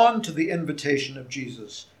respond to the invitation of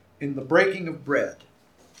Jesus in the breaking of bread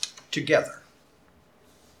together.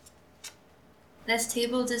 This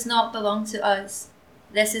table does not belong to us.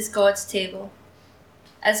 This is God's table.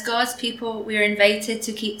 As God's people, we are invited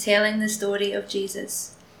to keep telling the story of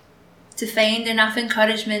Jesus, to find enough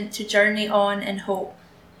encouragement to journey on in hope.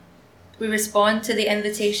 We respond to the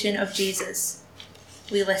invitation of Jesus.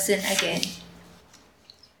 We listen again.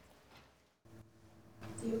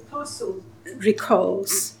 The apostle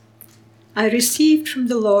recalls, I received from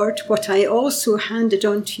the Lord what I also handed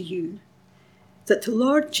on to you, that the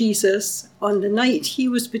Lord Jesus, on the night he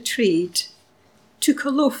was betrayed, took a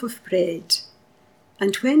loaf of bread,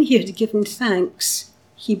 and when he had given thanks,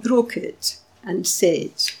 he broke it and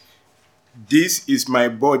said, This is my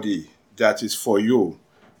body that is for you.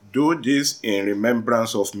 Do this in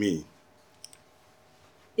remembrance of me.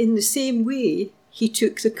 In the same way, he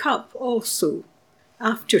took the cup also,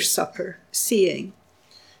 after supper, saying,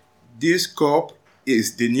 This cup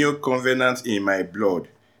is the new covenant in my blood.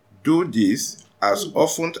 Do this as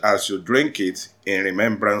often as you drink it in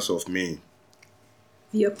remembrance of me.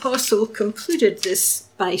 The apostle concluded this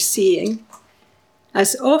by saying,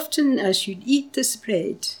 As often as you eat this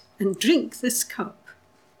bread and drink this cup,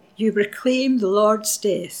 you proclaim the Lord's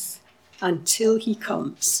death until he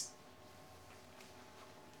comes.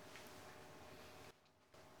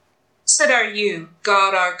 Blessed are you,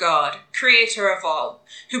 God our God, creator of all,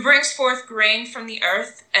 who brings forth grain from the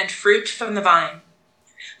earth and fruit from the vine.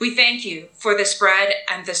 We thank you for this bread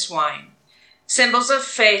and this wine, symbols of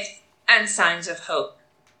faith and signs of hope.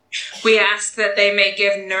 We ask that they may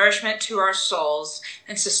give nourishment to our souls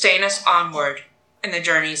and sustain us onward in the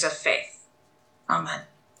journeys of faith. Amen.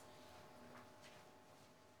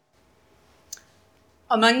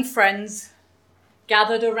 Among friends,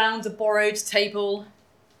 gathered around a borrowed table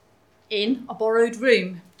in a borrowed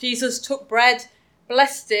room, Jesus took bread,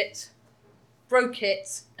 blessed it, broke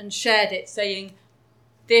it, and shared it, saying,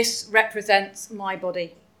 This represents my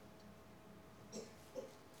body.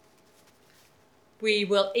 We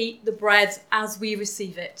will eat the bread as we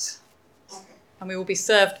receive it, and we will be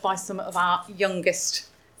served by some of our youngest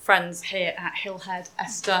friends here at Hillhead,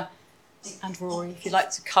 Esther and Rory. If you'd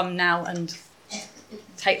like to come now and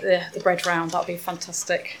take the bread round, that would be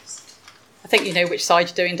fantastic. I think you know which side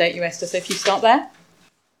you're doing, don't you, Esther? So if you start there,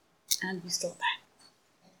 and you start there.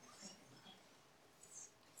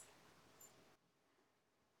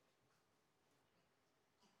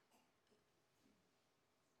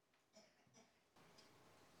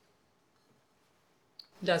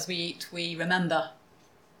 And as we eat, we remember,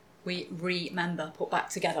 put back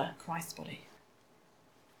together Christ's body.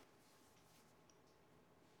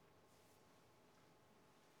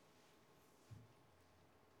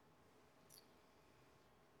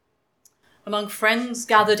 Among friends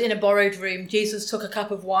gathered in a borrowed room, Jesus took a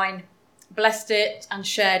cup of wine, blessed it and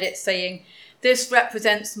shared it, saying, This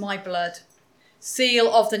represents my blood,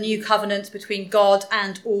 seal of the new covenant between God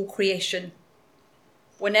and all creation.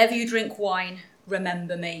 Whenever you drink wine,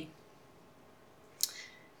 remember me.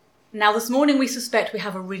 Now, this morning we suspect we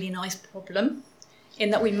have a really nice problem in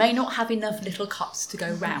that we may not have enough little cups to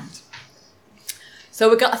go round.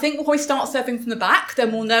 So I think when we start serving from the back,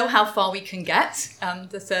 then we'll know how far we can get.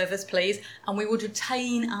 The servers, please. And we would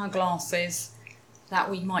retain our glasses that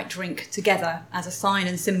we might drink together as a sign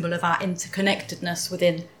and symbol of our interconnectedness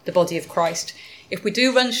within the body of Christ. If we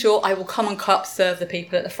do run short, I will common cup serve the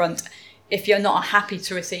people at the front. If you're not happy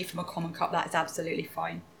to receive from a common cup, that is absolutely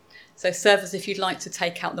fine. So servers, if you'd like to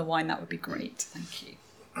take out the wine, that would be great. Thank you.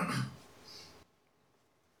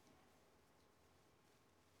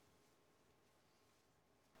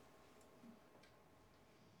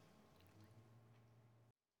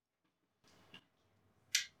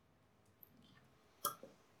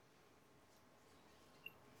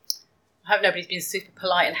 I hope nobody's been super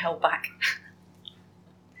polite and held back.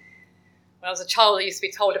 When I was a child, I used to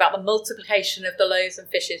be told about the multiplication of the loaves and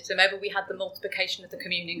fishes. So maybe we had the multiplication of the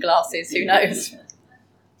communion glasses, who knows?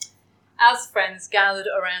 As friends gathered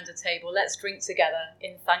around a table, let's drink together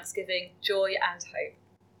in thanksgiving, joy and hope.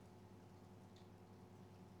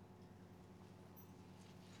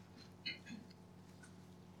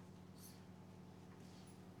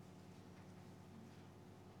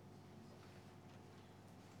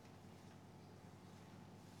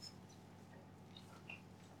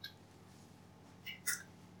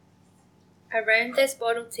 Around this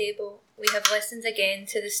bottle table, we have listened again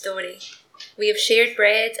to the story. We have shared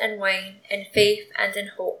bread and wine in faith and in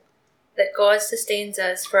hope that God sustains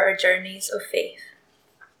us for our journeys of faith.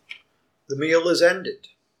 The meal is ended.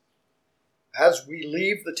 As we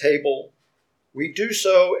leave the table, we do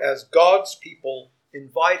so as God's people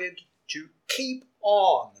invited to keep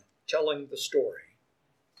on telling the story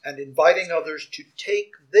and inviting others to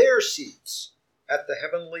take their seats at the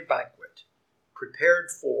heavenly banquet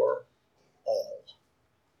prepared for all.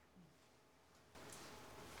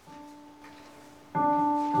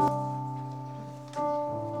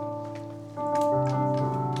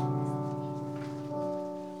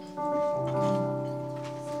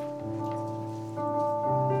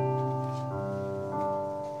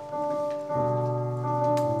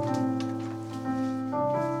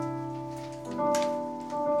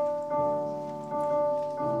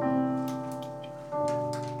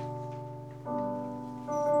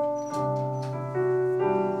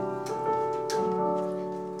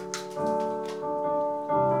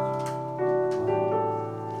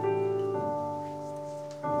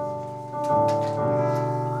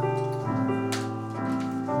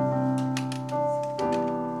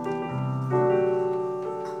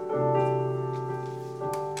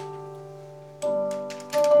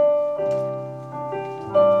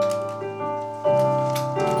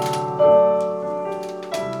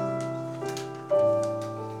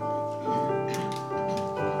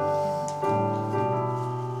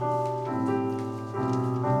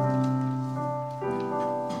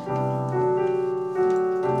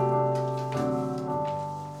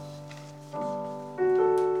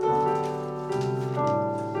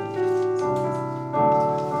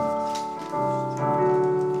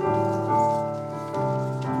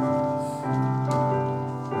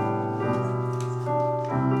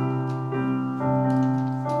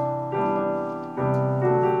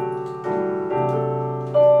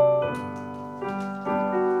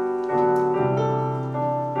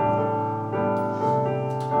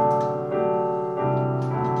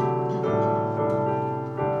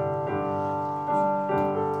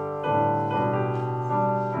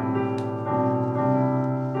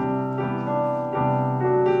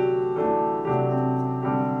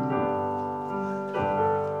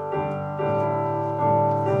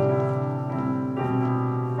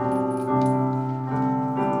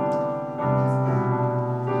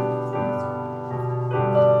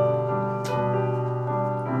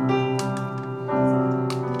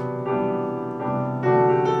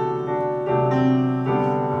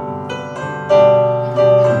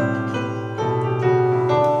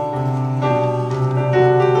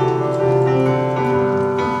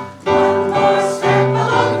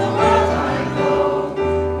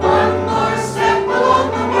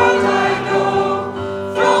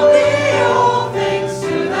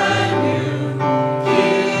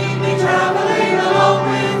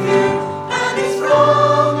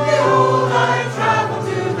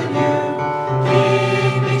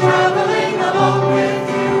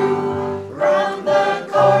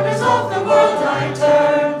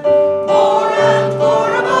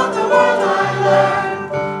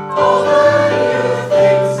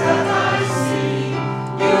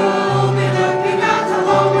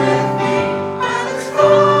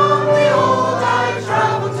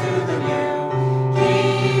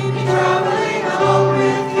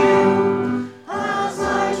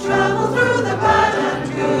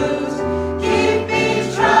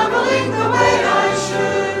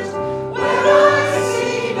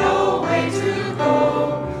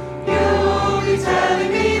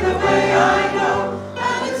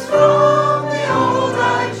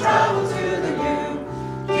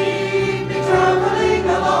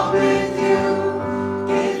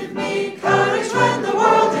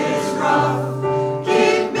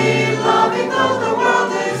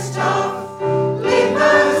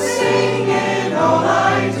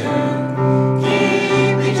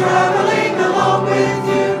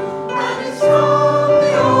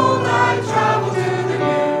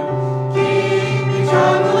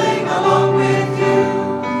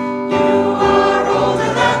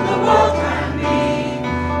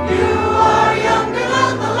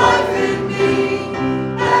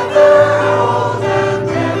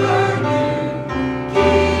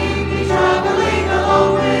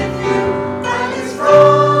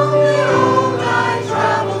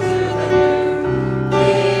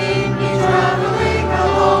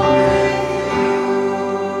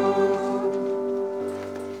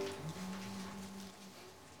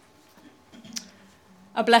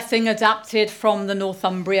 blessing adapted from the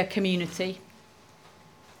Northumbria community.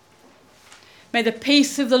 May the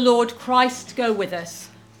peace of the Lord Christ go with us,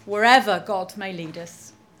 wherever God may lead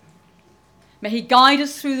us. May he guide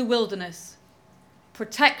us through the wilderness,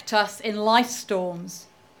 protect us in life's storms.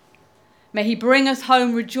 May he bring us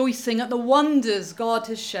home rejoicing at the wonders God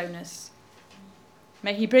has shown us.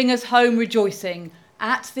 May he bring us home rejoicing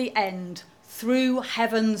at the end through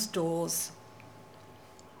heaven's doors.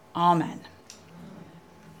 Amen.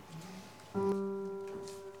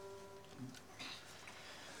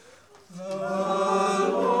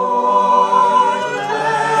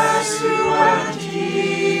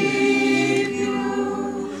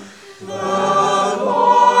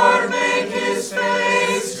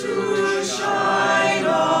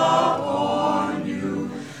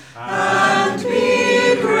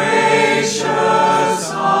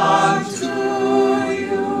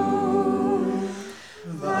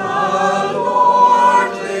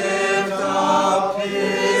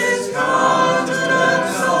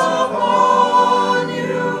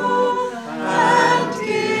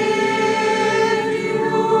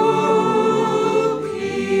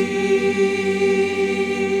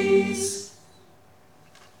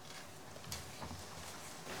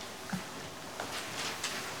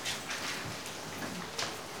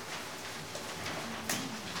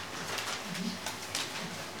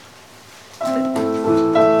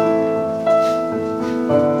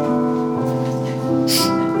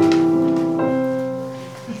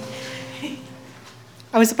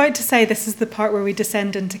 I was about to say this is the part where we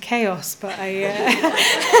descend into chaos, but I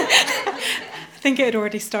think it had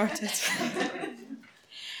already started.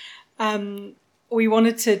 We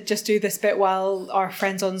wanted to just do this bit while our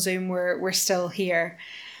friends on Zoom were still here.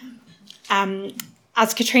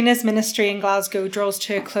 As Catriona's ministry in Glasgow draws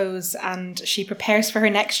to a close and she prepares for her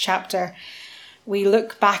next chapter, we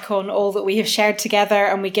look back on all that we have shared together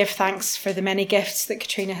and we give thanks for the many gifts that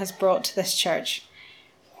Catriona has brought to this church.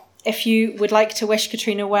 If you would like to wish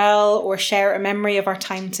Catriona well or share a memory of our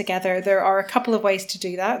time together, there are a couple of ways to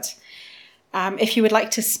do that. If you would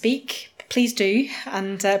like to speak, please do,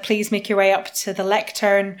 and please make your way up to the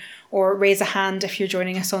lectern or raise a hand if you're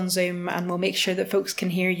joining us on Zoom, and we'll make sure that folks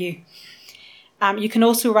can hear you. You can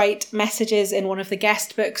also write messages in one of the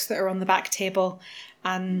guest books that are on the back table,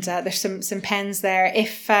 and there's some pens there.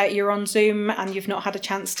 If you're on Zoom and you've not had a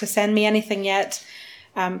chance to send me anything yet,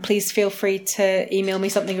 please feel free to email me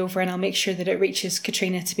something over and I'll make sure that it reaches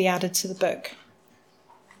Catriona to be added to the book.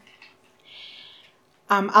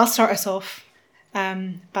 I'll start us off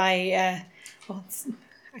by,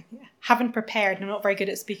 I haven't prepared, I'm not very good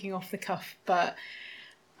at speaking off the cuff, but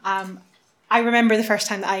I remember the first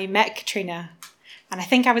time that I met Catriona, and I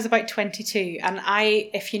think I was about 22, and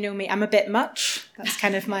if you know me, I'm a bit much. That's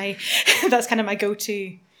kind of my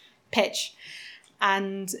go-to pitch.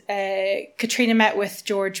 And Catriona met with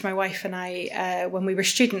George, my wife, and I when we were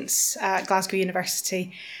students at Glasgow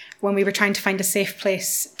University, when we were trying to find a safe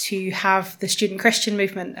place to have the student Christian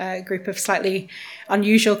movement, a group of slightly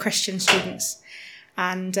unusual Christian students.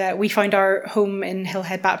 And we found our home in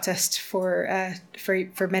Hillhead Baptist for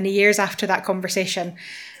many years after that conversation.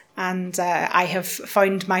 And I have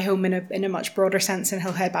found my home in a much broader sense in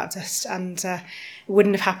Hillhead Baptist. And it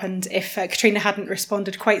wouldn't have happened if Catriona hadn't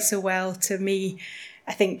responded quite so well to me,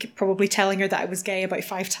 I think probably telling her that I was gay about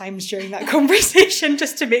 5 times during that conversation,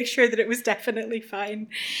 just to make sure that it was definitely fine.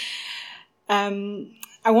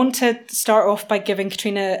 I want to start off by giving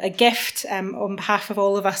Catriona a gift on behalf of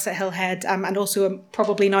all of us at Hillhead, and also a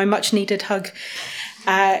probably now much needed hug.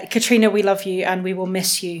 Catriona, we love you and we will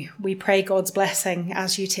miss you. We pray God's blessing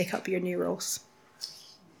as you take up your new roles.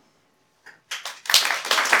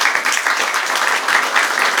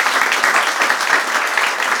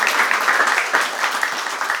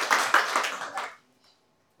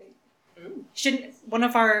 One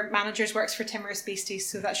of our managers works for Timorous Beasties,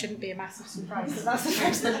 so that shouldn't be a massive surprise. So that's the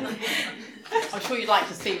first thing. I'm sure you'd like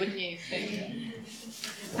to see, wouldn't you?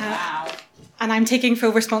 Wow. And I'm taking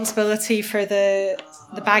full responsibility for the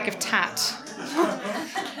bag of tat.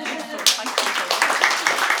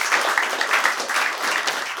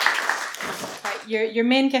 Right, your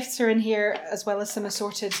main gifts are in here, as well as some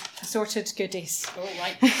assorted goodies. All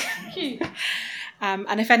right. Thank you.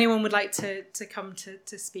 And if anyone would like to come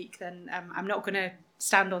to speak, then I'm not going to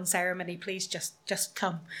stand on ceremony. Please just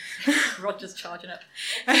come. Roger's charging up.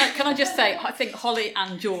 Can I just say, I think Holly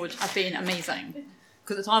and George have been amazing.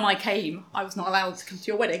 Because at the time I came, I was not allowed to come to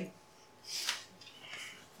your wedding.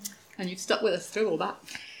 And you've stuck with us through all that.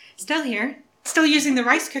 Still here. Still using the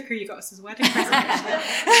rice cooker you got us as a wedding present.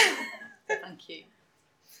 Thank you.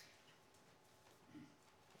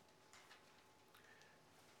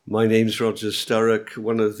 My name's Roger Sturrock,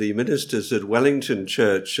 one of the ministers at Wellington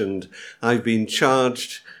Church, and I've been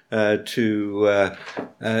charged to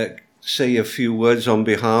say a few words on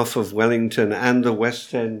behalf of Wellington and the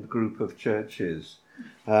West End group of churches.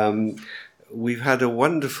 We've had a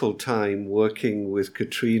wonderful time working with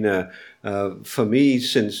Catriona, for me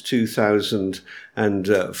since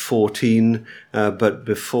 2014, but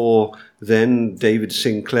before then, David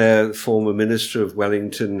Sinclair, former minister of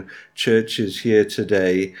Wellington Church, is here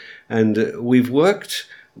today. And we've worked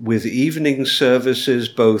with evening services,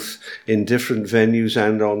 both in different venues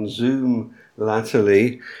and on Zoom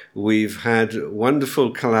latterly. We've had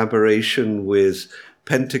wonderful collaboration with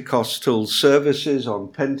Pentecostal services on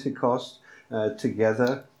Pentecost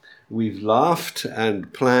together. We've laughed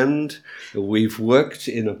and planned. We've worked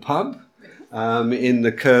in a pub in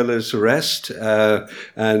the Curler's Rest,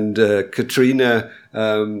 and Catriona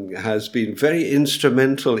has been very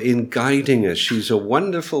instrumental in guiding us. She's a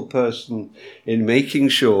wonderful person in making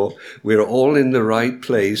sure we're all in the right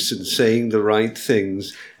place and saying the right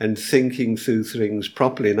things and thinking through things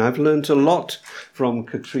properly. And I've learned a lot from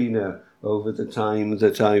Catriona over the time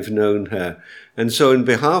that I've known her. And so on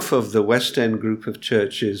behalf of the West End group of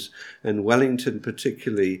churches, and Wellington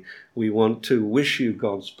particularly, we want to wish you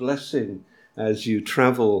God's blessing as you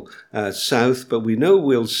travel south, but we know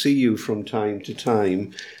we'll see you from time to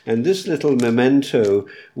time. And this little memento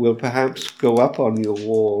will perhaps go up on your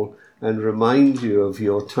wall and remind you of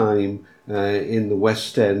your time in the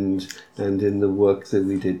West End and in the work that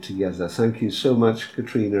we did together. Thank you so much,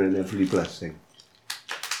 Catriona, and every blessing.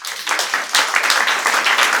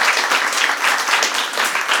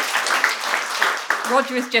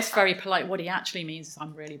 Roger is just very polite. What he actually means is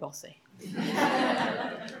I'm really bossy.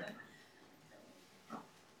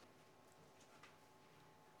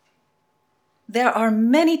 There are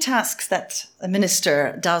many tasks that a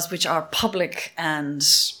minister does which are public and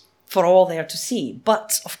for all there to see.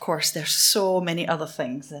 But, of course, there's so many other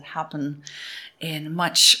things that happen in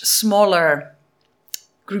much smaller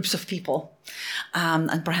groups of people,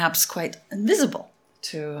 and perhaps quite invisible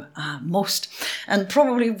to most. And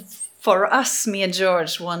probably for us, me and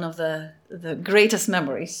George, one of the greatest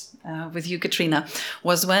memories with you, Catriona,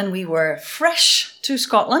 was when we were fresh to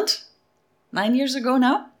Scotland, 9 years ago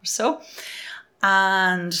now or so,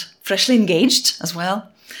 and freshly engaged as well,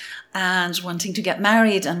 and wanting to get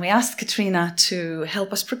married. And we asked Catriona to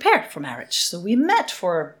help us prepare for marriage. So we met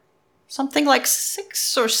for something like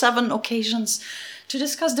 6 or 7 occasions to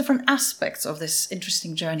discuss different aspects of this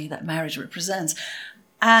interesting journey that marriage represents.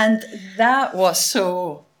 And that was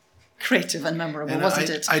so creative and memorable, wasn't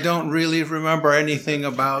it? I don't really remember anything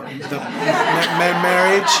about the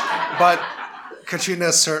marriage, but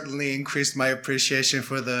Catriona certainly increased my appreciation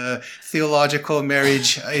for the theological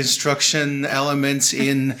marriage instruction elements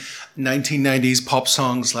in 1990s pop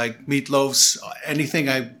songs like Meatloaf's. Anything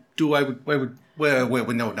I do, I would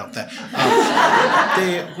no, not that.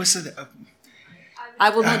 I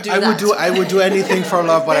will not do that. I would do anything for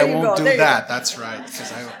love, but I won't do that. That's right,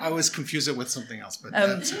 because I always confuse it with something else. But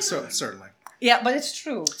certainly. Yeah, but it's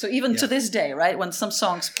true. So even to this day, right, when some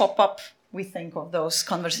songs pop up, we think of those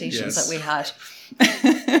conversations that we had.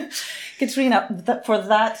 Catriona, for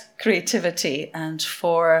that creativity and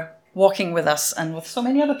for walking with us and with so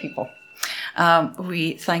many other people,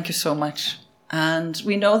 we thank you so much. And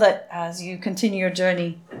we know that as you continue your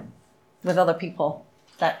journey with other people,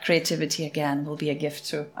 that creativity again will be a gift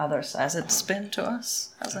to others, as it's been to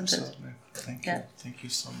us, hasn't it? Absolutely. Thank you. Thank you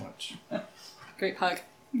so much. Great hug.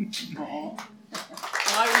 Aww.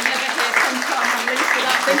 I will never hear Come Come unleashed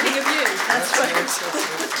without thinking of you. That's right.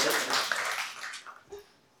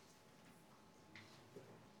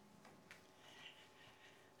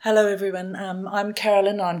 Hello everyone, I'm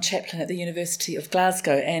Carolyn, I'm chaplain at the University of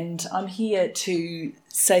Glasgow, and I'm here to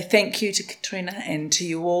say thank you to Catriona and to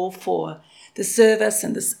you all for the service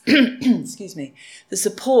and the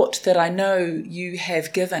support that I know you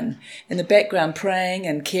have given in the background, praying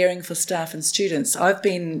and caring for staff and students. I've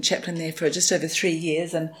been chaplain there for just over 3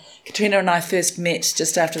 years, and Catriona and I first met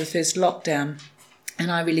just after the first lockdown. And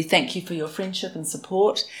I really thank you for your friendship and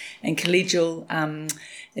support and collegial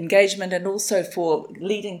engagement, and also for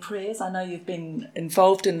leading prayers. I know you've been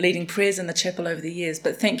involved in leading prayers in the chapel over the years,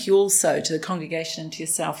 but thank you also to the congregation and to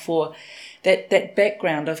yourself for that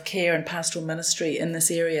background of care and pastoral ministry in this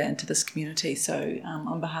area and to this community. So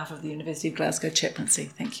on behalf of the University of Glasgow chaplaincy,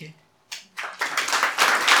 thank you.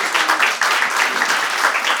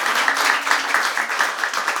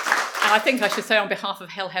 And I think I should say on behalf of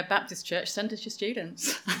Hellhead Baptist Church, send us your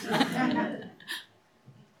students.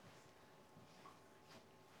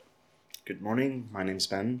 Good morning, my name's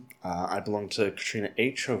Ben. I belong to Catriona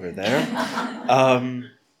H over there.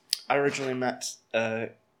 I originally met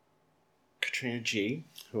Catriona G,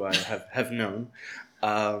 who I have known,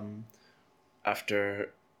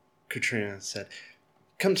 after Catriona said,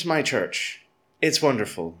 "Come to my church. It's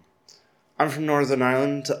wonderful." I'm from Northern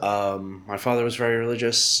Ireland. My father was very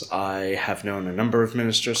religious. I have known a number of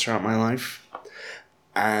ministers throughout my life.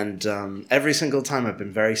 And every single time I've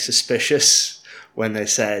been very suspicious when they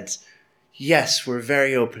said, "Yes, we're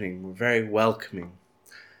very opening, we're very welcoming."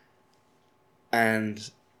 And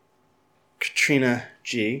Catriona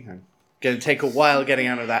G, I'm going to take a while getting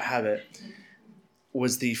out of that habit,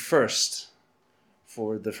 was the first,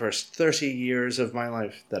 for the first 30 years of my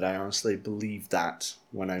life, that I honestly believed that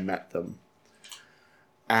when I met them.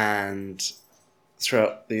 And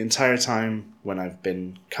throughout the entire time when I've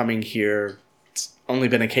been coming here, it's only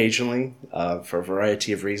been occasionally, for a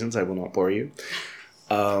variety of reasons, I will not bore you.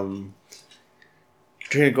 Catriona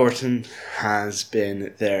Gorton has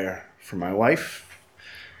been there for my wife.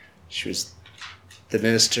 She was the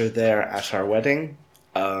minister there at our wedding.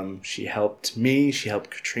 She helped me, she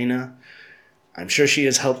helped Catriona. I'm sure she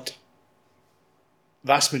has helped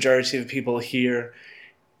vast majority of people here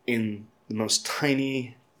in the most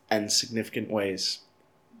tiny and significant ways.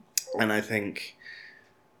 And I think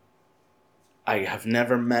I have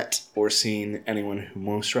never met or seen anyone who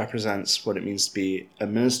most represents what it means to be a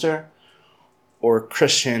minister or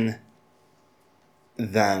Christian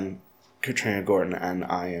than Catriona Gorton, and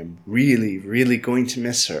I am really, really going to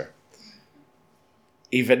miss her.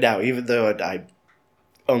 Even now, even though I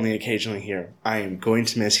only occasionally hear, I am going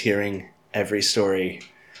to miss hearing every story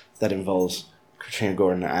that involves Catriona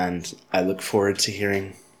Gorton, and I look forward to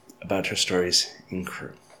hearing about her stories in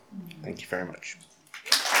Crewe. Thank you very much.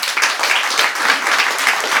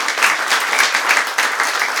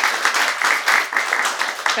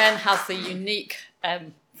 Ben has the unique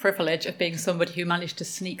privilege of being somebody who managed to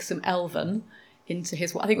sneak some Elven into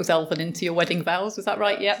his, I think it was Elven, into your wedding vows. Was that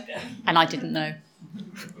right? Yep. Yeah. And I didn't know.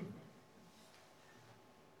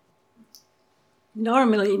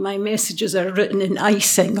 Normally, my messages are written in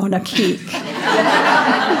icing on a cake.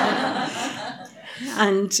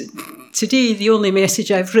 And today, the only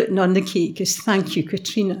message I've written on the cake is thank you,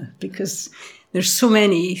 Catriona, because there's so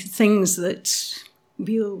many things that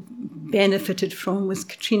we all benefited from with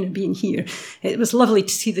Catriona being here. It was lovely to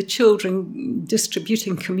see the children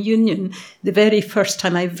distributing communion the very first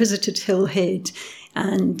time I visited Hillhead,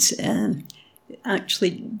 and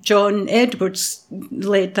actually John Edwards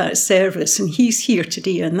led that service, and he's here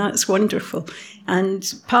today, and that's wonderful.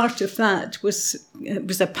 And part of that was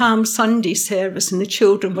a Palm Sunday service, and the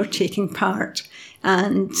children were taking part,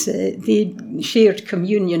 and they shared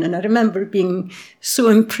communion. And I remember being so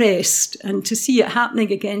impressed, and to see it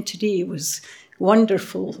happening again today was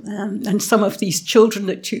wonderful. And some of these children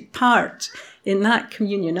that took part in that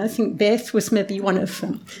communion, I think Beth was maybe one of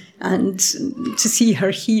them, and to see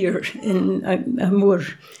her here in a more,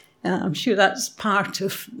 I'm sure that's part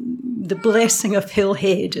of the blessing of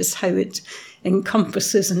Hillhead, is how it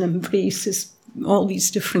encompasses and embraces all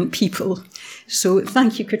these different people. So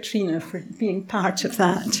thank you, Catriona, for being part of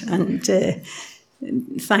that, and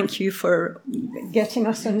thank you for getting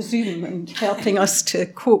us on Zoom and helping us to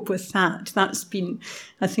cope with that. That's been,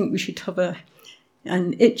 I think we should have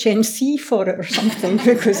an HNC for it or something,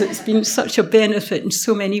 because it's been such a benefit in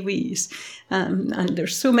so many ways. And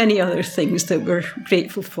there's so many other things that we're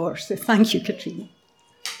grateful for. So thank you, Catriona.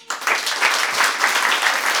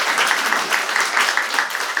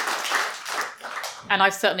 And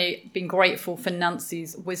I've certainly been grateful for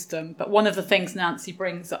Nancy's wisdom. But one of the things Nancy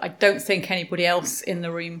brings that I don't think anybody else in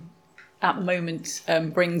the room at the moment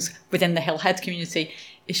brings within the Hillhead community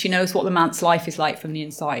is she knows what the manse life is like from the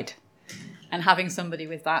inside. And having somebody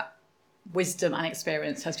with that wisdom and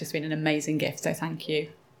experience has just been an amazing gift. So thank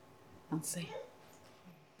you, Nancy.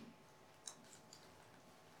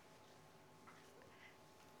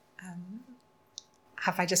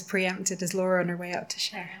 Have I just preempted? Is Laura on her way up to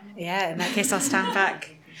share? Yeah, in that case, I'll stand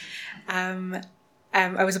back.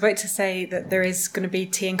 I was about to say that there is going to be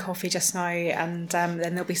tea and coffee just now, and then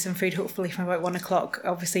there'll be some food, hopefully from about 1 o'clock.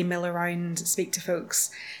 Obviously, mill around, speak to folks,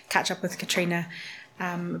 catch up with Catriona.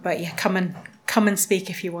 But yeah, come and speak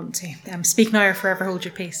if you want to. Speak now or forever hold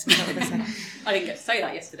your peace. Is that what they say? I didn't get to say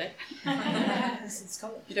that yesterday. This is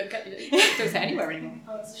Scotland. You don't say it anywhere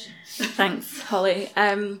anymore. Thanks, Holly.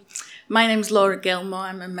 My name's Laura Gilmore.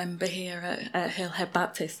 I'm a member here at Hillhead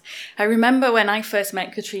Baptist. I remember when I first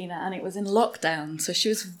met Catriona, and it was in lockdown, so she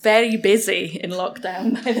was very busy in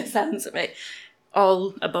lockdown by the sounds of it,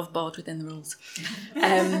 all above board within the rules.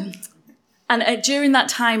 And during that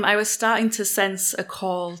time, I was starting to sense a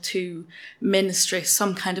call to ministry,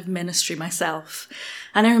 some kind of ministry myself.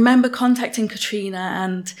 And I remember contacting Catriona,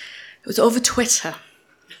 and it was over Twitter.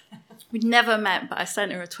 We'd never met, but I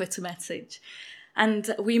sent her a Twitter message.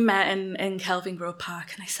 And we met in Kelvin Grove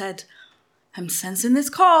Park, and I said, I'm sensing this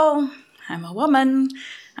call. I'm a woman.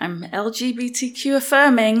 I'm LGBTQ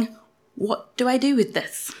affirming. What do I do with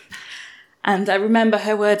this? And I remember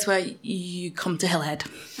her words were, you come to Hillhead.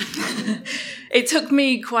 It took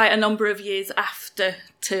me quite a number of years after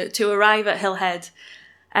to arrive at Hillhead.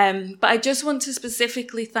 But I just want to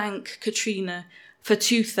specifically thank Catriona for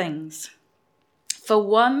two things. For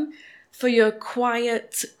one, for your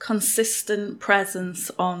quiet, consistent presence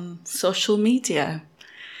on social media.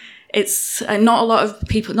 It's not a lot of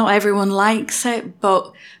people, not everyone likes it,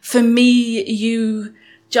 but for me, you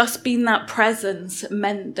just being that presence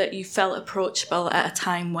meant that you felt approachable at a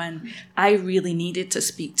time when I really needed to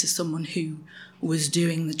speak to someone who was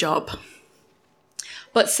doing the job.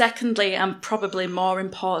 But secondly, and probably more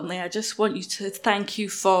importantly, I just want you to thank you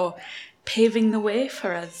for paving the way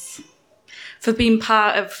for us, for being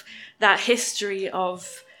part of that history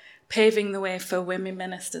of paving the way for women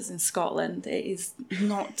ministers in Scotland. It is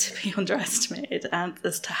not to be underestimated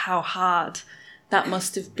as to how hard that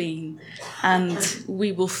must have been, and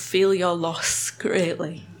we will feel your loss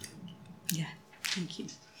greatly. Yeah, thank you.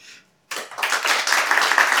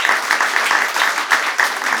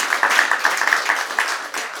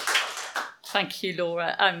 Thank you,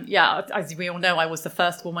 Laura. As we all know, I was the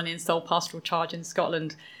first woman in sole pastoral charge in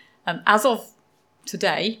Scotland. As of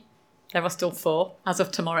today, there are still 4. As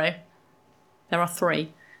of tomorrow, there are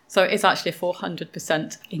 3. So it's actually a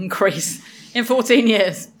 400% increase in 14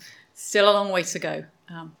 years. Still a long way to go.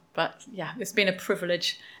 But yeah, it's been a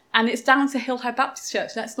privilege. And it's down to Hillhead Baptist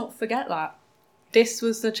Church. Let's not forget that. This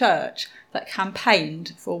was the church that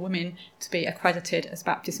campaigned for women to be accredited as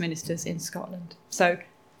Baptist ministers in Scotland. So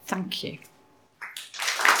thank you.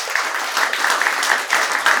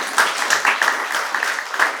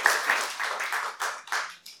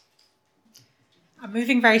 I'm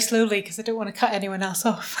moving very slowly because I don't want to cut anyone else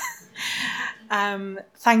off.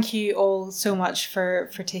 Thank you all so much for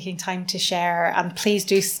taking time to share, and please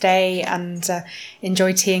do stay and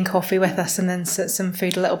enjoy tea and coffee with us, and then some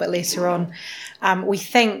food a little bit later on. We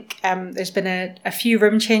think there's been a few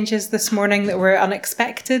room changes this morning that were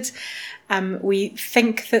unexpected. We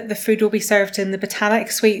think that the food will be served in the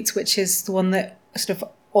Botanic Suite, which is the one that sort of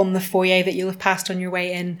on the foyer that you'll have passed on your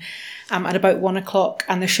way in at about 1 o'clock,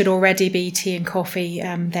 and there should already be tea and coffee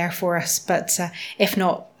there for us, but if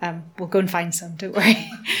not, we'll go and find some, don't worry.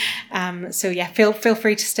 So yeah, feel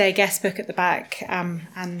free to stay, guest book at the back,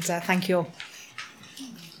 and thank you all.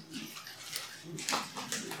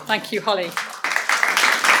 Thank you, Holly.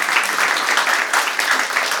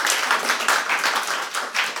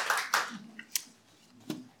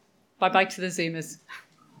 Bye-bye to the Zoomers.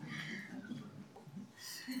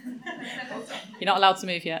 You're not allowed to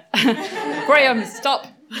move yet. Graham, stop.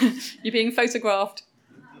 You're being photographed.